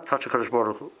cannot touch a Kadosh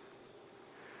Baruch Hu.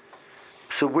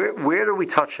 So where do we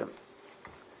touch him?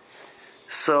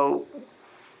 So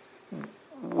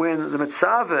when the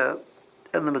mitzvah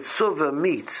and the mitzvah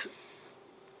meet,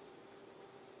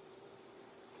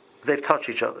 they've touched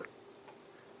each other.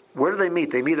 Where do they meet?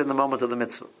 They meet in the moment of the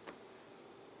mitzvah.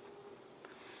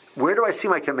 Where do I see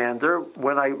my commander?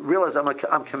 When I realize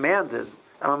I'm commanded,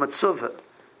 I'm a mitzvah,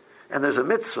 and there's a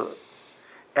mitzvah,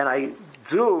 and I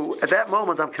do, at that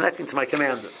moment I'm connecting to my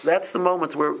commander. That's the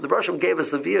moment where the Baruch Hashem gave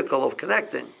us the vehicle of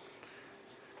connecting.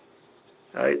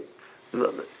 Right?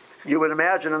 You would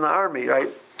imagine in the army, right?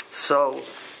 So,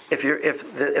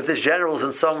 if this general is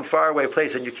in some faraway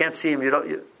place and you can't see him,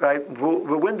 right?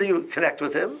 When do you connect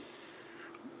with him?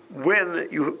 When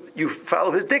you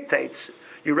follow his dictates,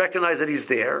 you recognize that he's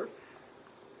there.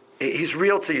 He's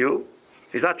real to you.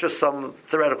 He's not just some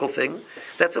theoretical thing.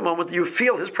 That's a moment that you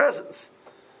feel his presence.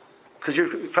 because you're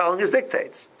following his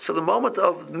dictates. So the moment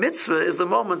of mitzvah is the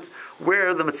moment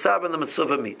where the mitzvah and the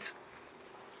mitzvah meet.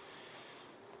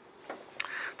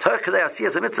 But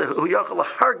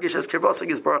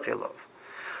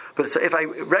so if I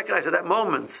recognize at that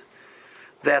moment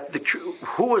that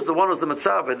who was the one who was the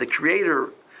mitzvah, the Creator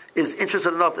is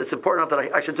interested enough, it's important enough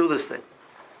that I should do this thing.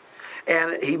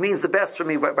 And he means the best for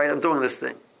me by doing this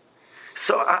thing.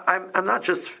 So I'm not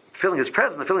just feeling his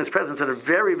presence, I'm feeling his presence in a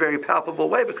very, very palpable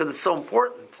way because it's so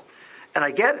important. And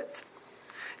I get it.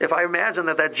 If I imagine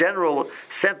that general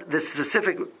sent this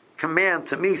specific command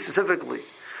to me specifically,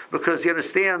 because he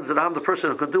understands that I'm the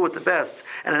person who can do it the best,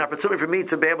 and an opportunity for me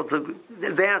to be able to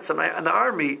advance in the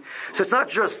army. So it's not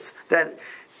just that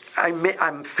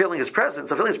I'm feeling his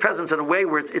presence. I'm feeling his presence in a way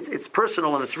where it's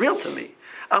personal and it's real to me.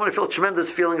 I'm going to feel a tremendous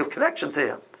feeling of connection to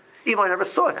him, even though I never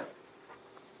saw him.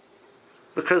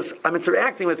 Because I'm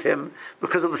interacting with him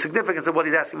because of the significance of what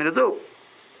he's asking me to do.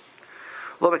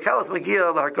 It's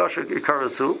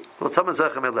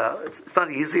not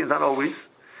easy, it's not always.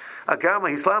 But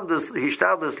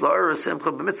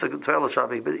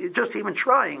just even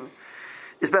trying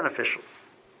is beneficial.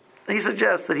 And he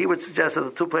suggests that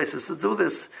the two places to do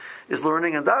this is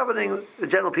learning and davening. The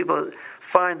general people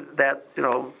find that,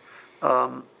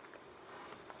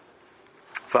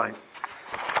 fine.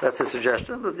 That's his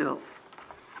suggestion, but,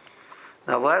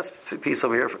 Now, the last piece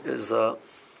over here is,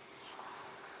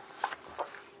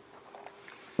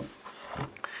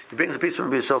 he brings a piece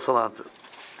from Rabbi Yisrael Salanter.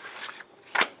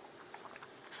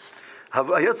 There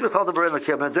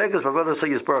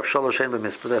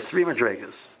are three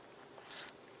madregas.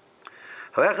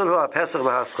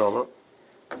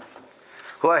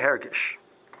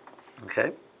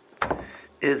 Okay?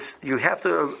 You have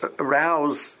to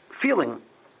arouse feeling.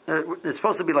 It's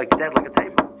supposed to be like dead, like a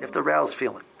table. You have to arouse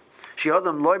feeling.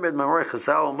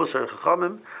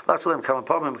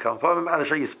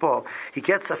 He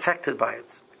gets affected by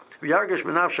it.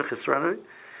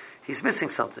 He's missing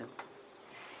something.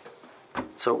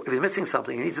 So if he's missing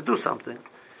something, he needs to do something.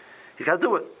 He's got to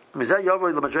do it.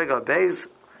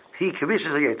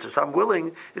 So I'm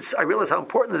willing. I realize how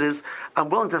important it is. I'm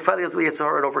willing to fight against the Yetzer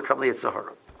Hara and overcome the Yetzer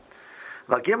Hara.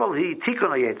 And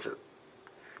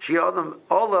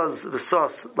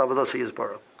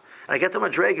I get to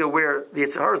Madrega where the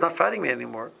Yetzer Hara is not fighting me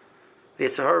anymore. The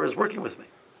Yetzer Hara is working with me.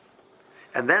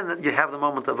 And then you have the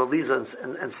moment of Eliza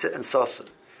and Sosa,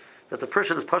 that the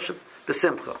person is pashat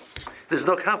b'simcha. There's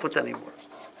no conflict anymore.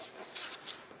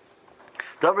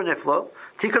 Davar niflo,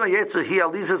 tikun ha'yetzer hi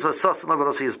Eliza's v'Sosa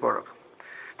l'varosi yisbarach.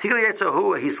 Tikun ha'yetzer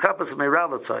hu hischapas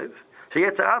meiral l'toiv.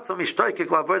 Sheyetzer atzam ishtoikik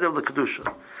l'avodav l'kedusha.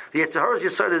 The Yetzer Hara's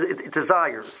yesod, it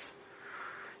desires.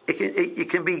 It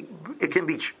can be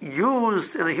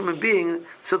used in a human being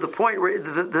to the point where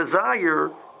the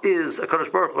desire is a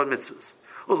Kadosh Baruch Hu and mitzvahs.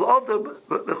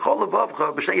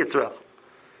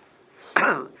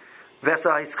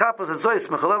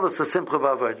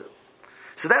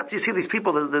 So that you see these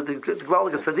people, the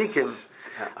Gvaldik Tzadikim,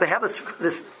 they have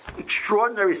this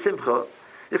extraordinary simcha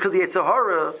because the Yetzer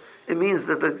Hara, it means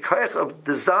that the koach of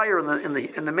desire in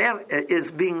the man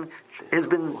has been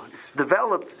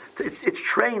developed. It's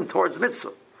trained towards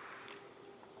mitzvah.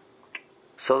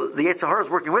 So the Yetzer Hara is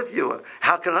working with you.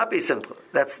 How can it not be simcha?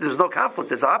 There's no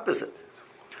conflict. It's the opposite.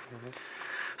 Mm-hmm.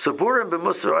 So Burim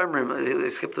b'Musar Amrim,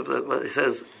 he skipped he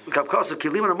says, "Kavkosu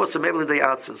kilimon Musar maybe they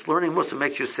atzis." Learning Musar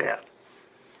makes you sad.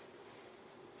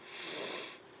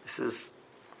 He says,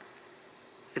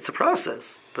 it's a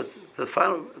process, but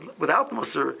without the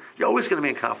Musar, you're always going to be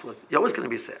in conflict. You're always going to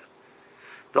be sad.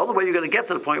 The only way you're going to get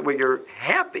to the point where you're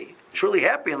happy, truly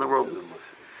happy in the world.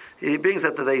 He brings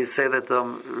that they say that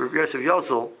Rabbi Yosef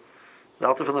Yozel, the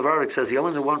Alter from the Vardik, says he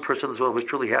only knew one person in this world who was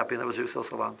truly happy, and that was Yisrael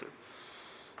Salanter.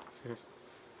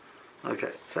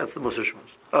 Okay, so that's the Musar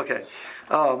Shmuz. Okay,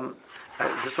 I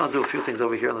just want to do a few things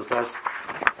over here on this last.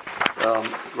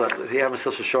 If you have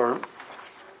Mesilas Yesharim,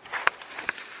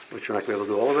 which we're not going to be able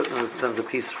to do all of it, and then there's a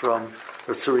piece from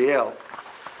Tzuriel,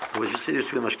 which used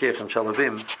to be the Mashgiach in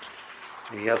Shalavim.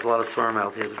 He has a lot of Svarim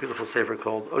out. He has a beautiful sefer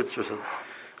called Oitzrus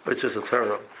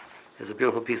HaTorah. He has a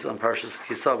beautiful piece on Parshas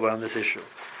Kisava on this issue.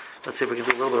 Let's see if we can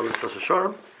do a little bit of Mesilas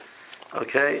Yesharim.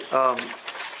 Okay,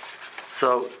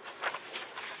 so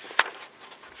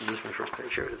this is my first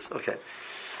page. Here it is. Okay.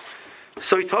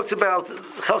 So he talks about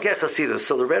Chalkei Chasidus.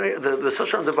 So the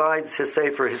Soshan divides his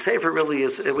sefer. His sefer really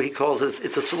is what he calls it.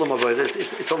 It's a sulam of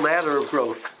it's a ladder of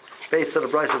growth based on a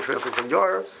brayso from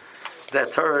Yor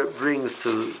that Torah brings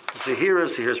to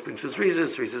Zehiras. Zehiras brings to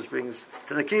Zrizas. Zrizas brings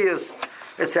to Nekiyas,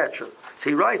 etc. So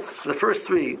he writes the first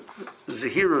three,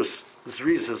 Zehiras,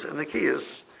 Zrizas, and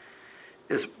Nekiyas,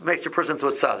 makes your person to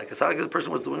a tzaddik. A tzaddik is the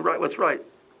person who's doing right, what's right.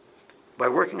 by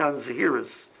working on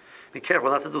Zahiras, be careful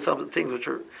not to do some things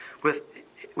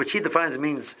which he defines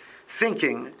means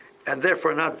thinking, and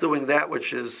therefore not doing that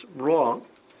which is wrong.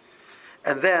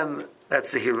 And then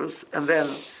that's Zahirus. And then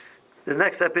the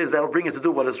next step is that'll bring you to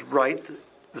do what is right,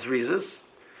 this Rizis.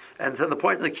 And to the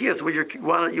point in the Kiyas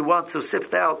where you want to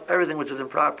sift out everything which is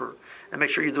improper and make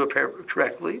sure you do it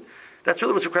correctly. That's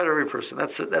really what's required of every person.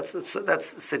 That's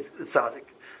tzaddik.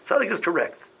 Tzaddik is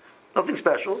correct. Nothing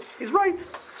special. He's right.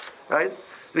 Right?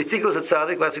 We think it was a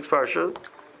tzaddik, last week's parsha.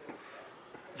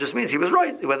 Just means he was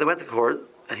right. When they went to court,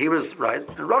 and he was right.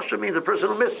 And Rasha means a person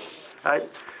who missed. Right?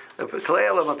 Right? The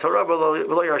Lashon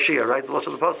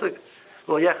of the pasuk.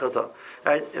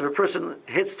 Right? If a person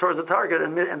hits towards the target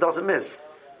and doesn't miss,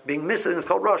 being missing is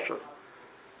called Rasha.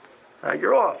 Right?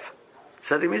 You're off.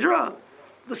 Tzaddik means you're on.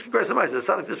 This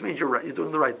just means you're right. You're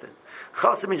doing the right thing.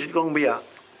 Chassid means you're going beyond.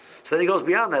 So then he goes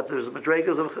beyond that. There's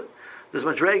madregas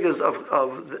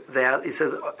of that. He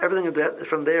says everything that,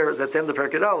 from there that's in the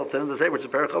Perkei Aleph, then the which is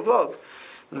Perek Avov.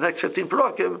 The next 15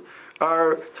 parakim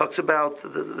talks about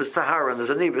there's tahara and there's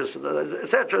anibus,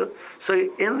 etc. So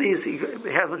in these he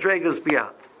has madregas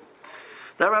beyond.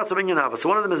 So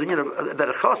one of them is that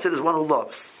a chassid is one who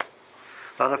loves.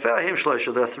 There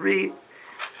are three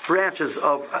branches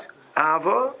of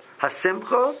Ava,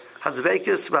 Hasimcha,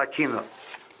 Hadvekis, Vakina.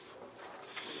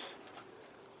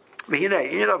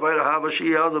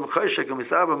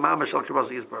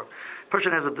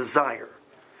 Person has a desire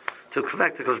to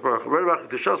connect to Kosh Baruch Hu.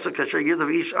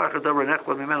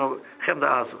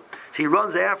 So he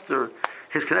runs after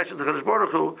his connection to Kosh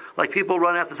Baruch Hu like people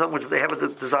run after something which they have a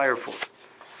desire for.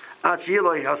 Right?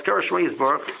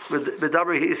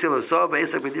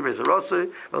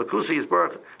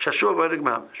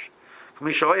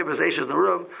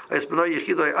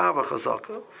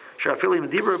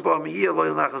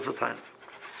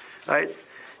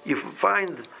 You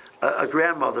find a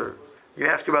grandmother, you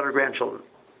ask her about her grandchildren.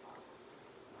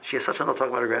 She has such a no talking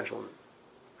about her grandchildren.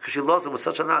 Because she loves them with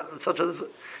such a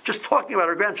just talking about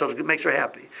her grandchildren makes her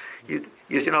happy. A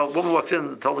woman walks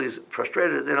in totally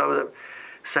frustrated,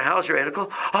 so how's your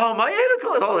ankle? Oh, my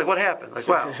ankle! And all like, what happened? Like,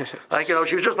 wow.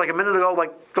 She was just like a minute ago,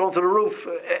 like going through the roof,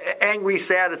 angry,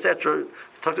 sad, etc.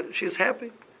 She's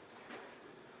happy.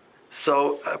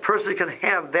 So a person can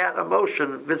have that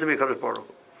emotion vis-a-vis Kadosh Baruch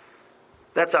Hu.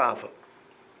 That's Ava.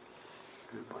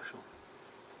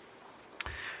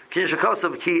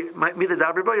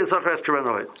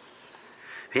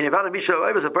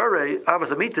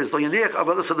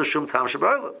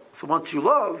 So once you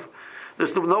love,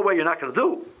 there's no way you're not going to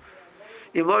do.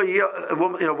 A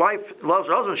wife loves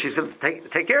her husband, she's going to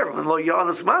take care of him. And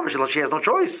she has no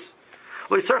choice.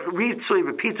 You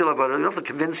don't have to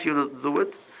convince you to do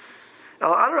it. You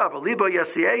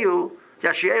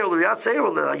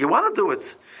want to do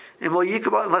it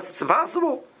unless it's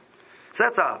impossible. So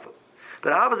that's Ava.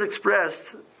 But Ava is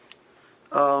expressed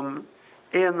in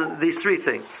these three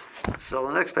things. So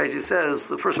on the next page he says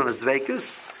the first one is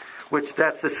Dveikus, which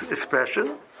that's this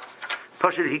expression.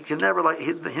 He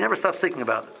never stops thinking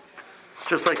about it.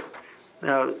 Just like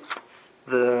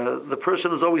the person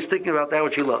who's always thinking about that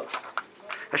which he loves.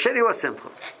 Hasheni was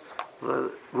simple.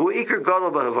 Who ikar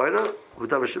gadol b'havoda, who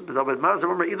david mazar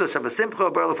remember either shem b'simcha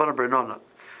or b'elefana b'ernona.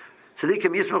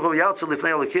 Tzadikim yismechu v'yaltzu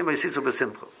lifnei olikim v'yisisu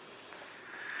b'simcha.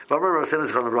 B'amar b'asen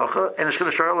is chon l'bracha, and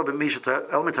Shechina sharla b'misha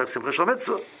element ha'k simcha shel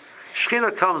mitzvah.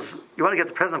 Shechina comes, you want to get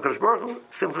the presence of Kadosh Baruch Hu,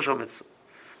 simcha shel mitzvah.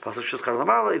 Pasuk shizkar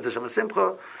l'marla, if there's shem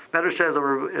simcha, Medrash says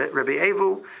over Rabbi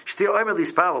Evu, sh'tiyah oimer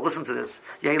lispalo, listen to this,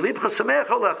 yehi libcha samech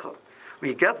olecha. When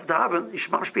you get to daven, you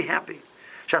should mamish be happy.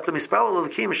 You're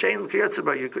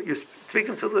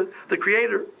speaking to the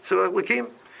Creator, to Lakim.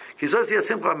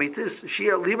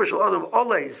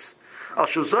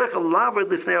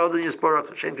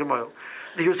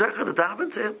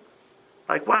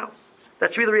 Like, wow,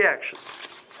 that should be the reaction.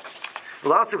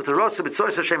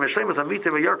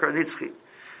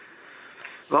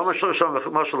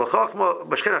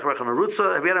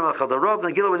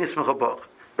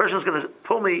 Person is going to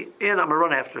pull me in, I'm going to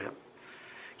run after him.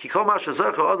 The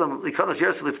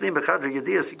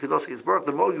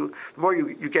more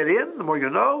you get in, the more you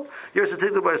know, you're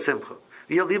to by a simcha.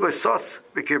 You'll leave by sos,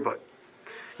 bikirboy.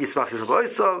 Yismach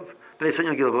Yisrael, Bnei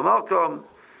Sinyon Gil B'Malkom,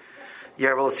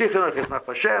 Yerval Sichon, Yismach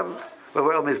Hashem,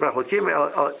 Vavel Mizbach Lakim,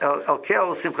 El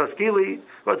Kel, Simchas Gili,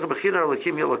 Vatel Bechiner,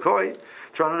 Lakim Yelakoi,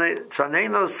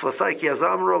 Tranenos, Vasai Ki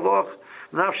Azam Roloch,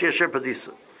 Nafshi Asher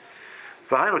Padisa.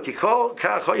 He didn't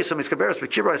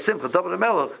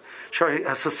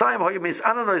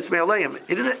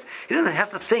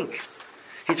have to think.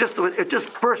 It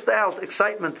just burst out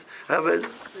excitement.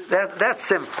 That's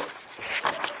simple.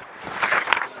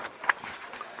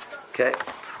 Okay.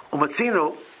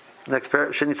 Umatzinu, next pair.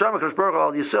 Shenitram HaKadosh Baruch Hu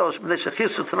al Yisrael Mnei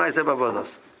shechisu t'nai zeh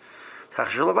b'avodos.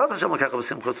 Tachshel avad Hashem l'kacha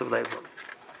b'simchut v'leiv.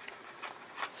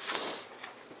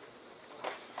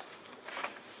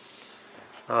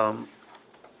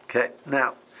 Okay.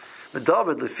 Now, the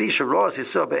David, the fish of Ross,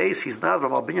 Yisrael be'es, he's not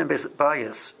from Albinian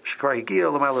bias. Shekar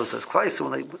Higia l'maylo says Klaisu,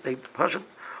 when they push it,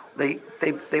 they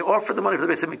offer the money for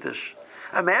the Beis Hamikdash.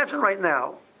 Imagine right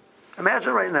now,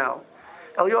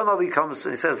 Eliyahu Navi comes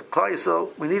and he says, Klaisu,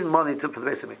 we need money for the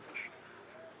Beis Hamikdash.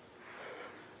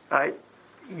 All right?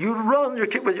 You run your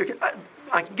kid with your kid.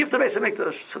 I can give the Beis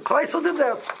Hamikdash. So Klaisu did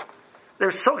that.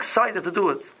 They're so excited to do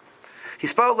it. He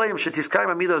spoke Leim Shetiskayim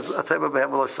Amidas Atayba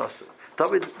Behem V'lo Sasu.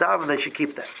 David, they should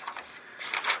keep that.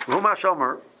 Rumash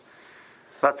Omer,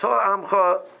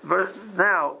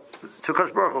 now to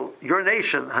Kosh Baruch Hu, your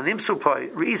nation, Hanim Supai,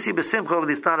 Reisi Besimcha of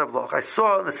this Narabloch. I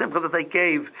saw in the Simcha that they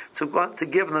gave to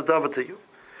give in the David to you.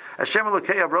 Hashem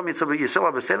Elokei Avram Yitzhak Yisrael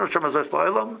Abesenu Shem Azos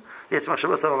Ba'olam Yitzhak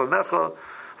Shavas Avamecha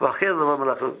V'achil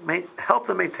L'Melecha. Help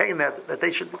them maintain that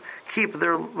they should keep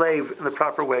their lave in the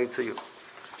proper way to you.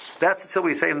 That's until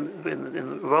we say in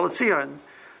Volat Zion.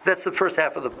 That's the first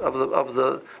half of the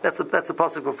that's the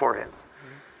pasuk beforehand.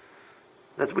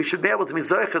 That we should be able to be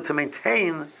zoicha to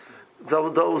maintain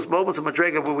those moments of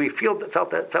madrega where we felt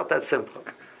that simcha.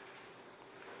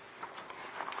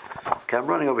 Okay, I'm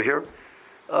running over here.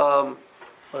 What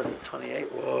is it?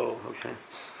 28. Whoa. Okay.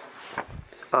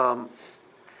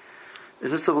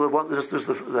 Is this the one? There's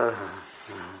the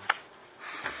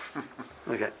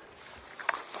okay.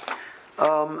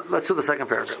 Let's do the second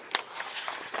paragraph.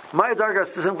 My darga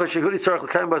simcha shehudi tzarich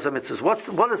l'kayim b'aseh mitzvahs.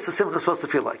 What is the simcha supposed to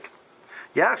feel like?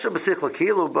 Yachshav b'sichla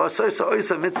kilu b'asoysa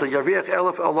oisa mitzvah yarviach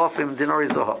elef alofim dinari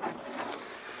zohav.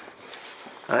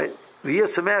 Right? V'yeh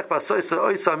semech b'asoysa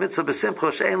oisa mitzvah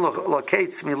b'simcha she'en lo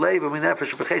kates mileiv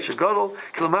u'minefesh b'chesh gadol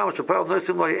kilamam shapar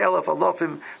nosim lo elef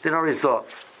alofim dinari zohav.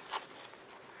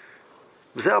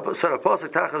 V'zeh sar ha'posek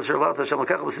tachas sherlat Hashem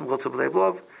l'kacha b'simcha tu b'lei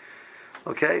blov.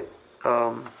 Okay?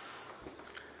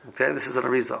 Okay, this is an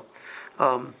arizal.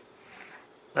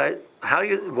 Right?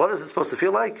 What is it supposed to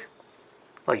feel like?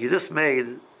 Like you just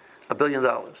made $1 billion.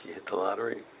 You hit the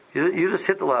lottery. You just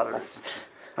hit the lottery.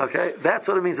 Okay? That's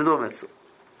what it means to do a mitzvah.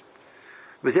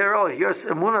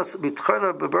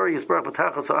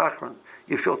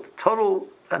 You feel total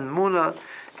emunah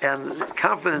and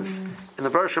confidence in the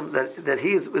Bershom that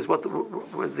he is what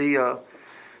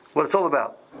it's all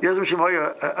about. You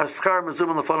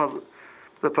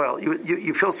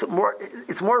feel more.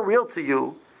 It's more real to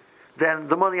you than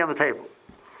the money on the table.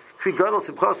 That's the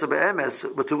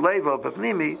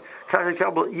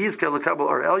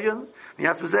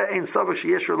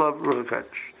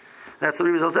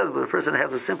reason said when a person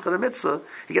has a simcha and a mitzvah,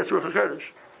 he gets Ruach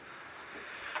HaKodesh.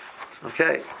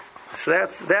 Okay, so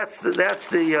that's the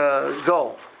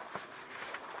goal.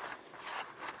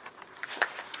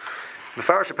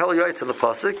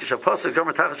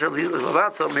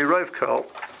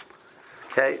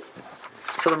 Okay,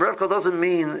 so the Merav Kol doesn't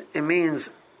mean, it means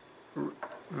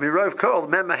Merav Kol,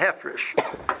 Mem Hefresh.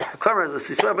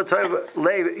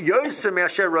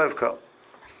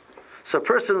 So a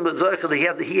person with Zoicha,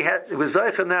 with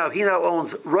Zoicha now, he now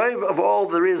owns Rav of all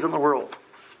there is in the world.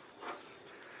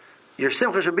 Your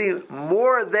Simcha should be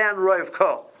more than Rav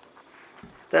Kol.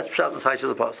 That's Pshat and Saish of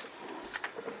the Pasuk.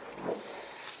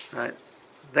 Right?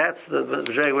 That's the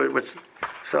Madrega, which,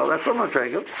 so that's the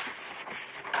Madrega.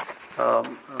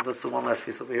 That's the one last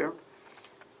piece over here.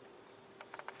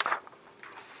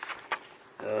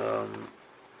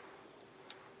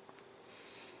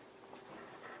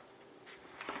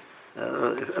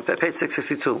 Page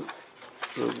 662.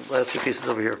 The last few pieces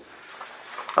over here.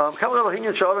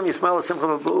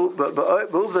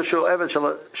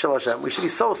 We should be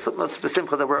so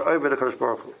simcha that we're over the Kodesh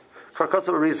Baruch Hu.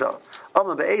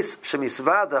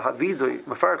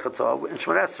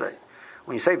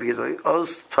 When you say vidui,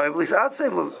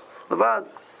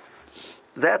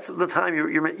 that's the time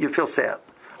you feel sad.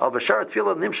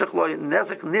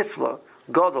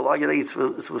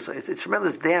 It's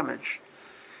tremendous damage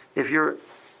if you're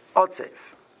otseif.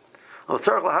 You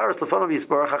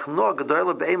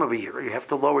have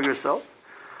to lower yourself.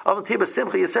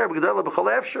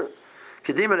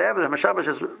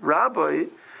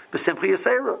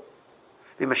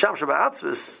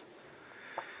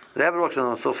 The Abbot walks in,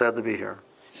 I'm so sad to be here.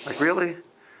 Like, really?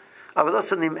 One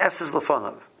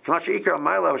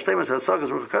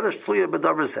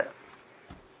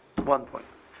point.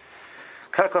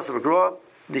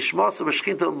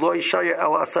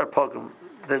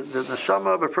 The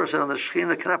neshama of a person on the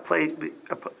Shekhinah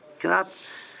cannot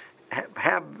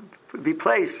be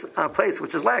placed on a place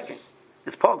which is lacking.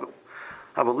 It's pogum.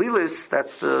 Avalilis,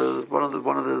 that's one of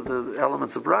the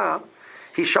elements of Ra.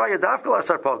 He shaya dafkal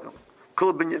asar pogam.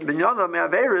 Kul binyana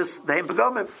me'averis dehem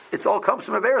pegamim. It all comes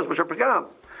from averis, which are pegam.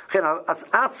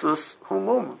 Atzus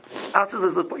humum. Atzus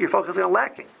is you're focusing on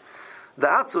lacking. The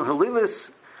atzus hulilis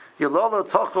yalola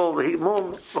tochol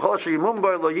v'himum v'chol sheyimum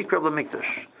boy lo yikrab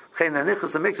l'mikdash. Chen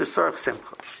nanichas l'mikdash sarach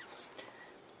simcha.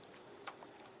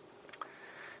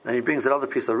 Then he brings another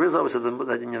piece of Rizzo, which is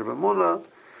that in Yerba.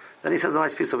 Then he says a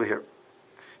nice piece over here.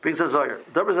 Brings a Zohar.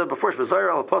 Dabra said before,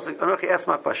 Zohar al Pasuk Anochi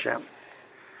Esmak Bashem.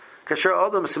 Kasher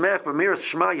Adam Semeach B'miras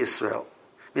Shema Yisrael.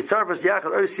 Mitzarvas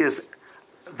Yachad Oisius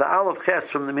the Aleph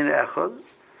Ches from the Mina Echad.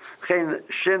 Chen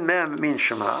Shin Mem Min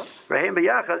Shema. Rahim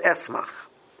B'Yachad Esmach.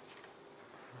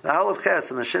 The Aleph Ches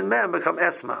and the Shin Mem become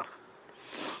Esmach.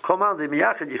 Koman the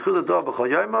Miyachad Yichud Dor B'Chol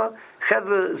Yoyma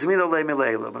Chedve Zmino Le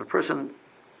Mileila. When a person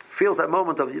feels that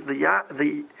moment of the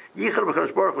Yichud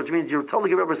B'Kadosh Baruch Hu, which means you totally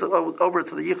give over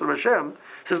to the Yichud Hashem, so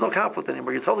there's no conflict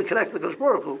anymore. You're totally connected to the Kadosh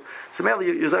Baruch Hu. So mainly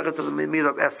you're zaycha to the meat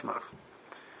of Esmach.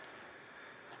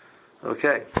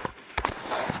 Okay.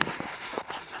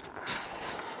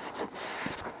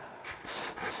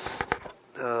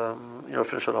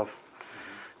 Finish it off.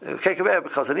 Okay,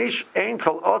 because an ish ein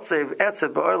kol otzev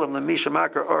etzev ba'olam lemisha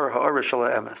makar or ha'orish shala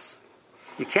emes.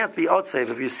 You can't be otzev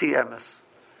if you see emes.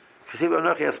 If you see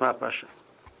Anochi Esmach Bashem.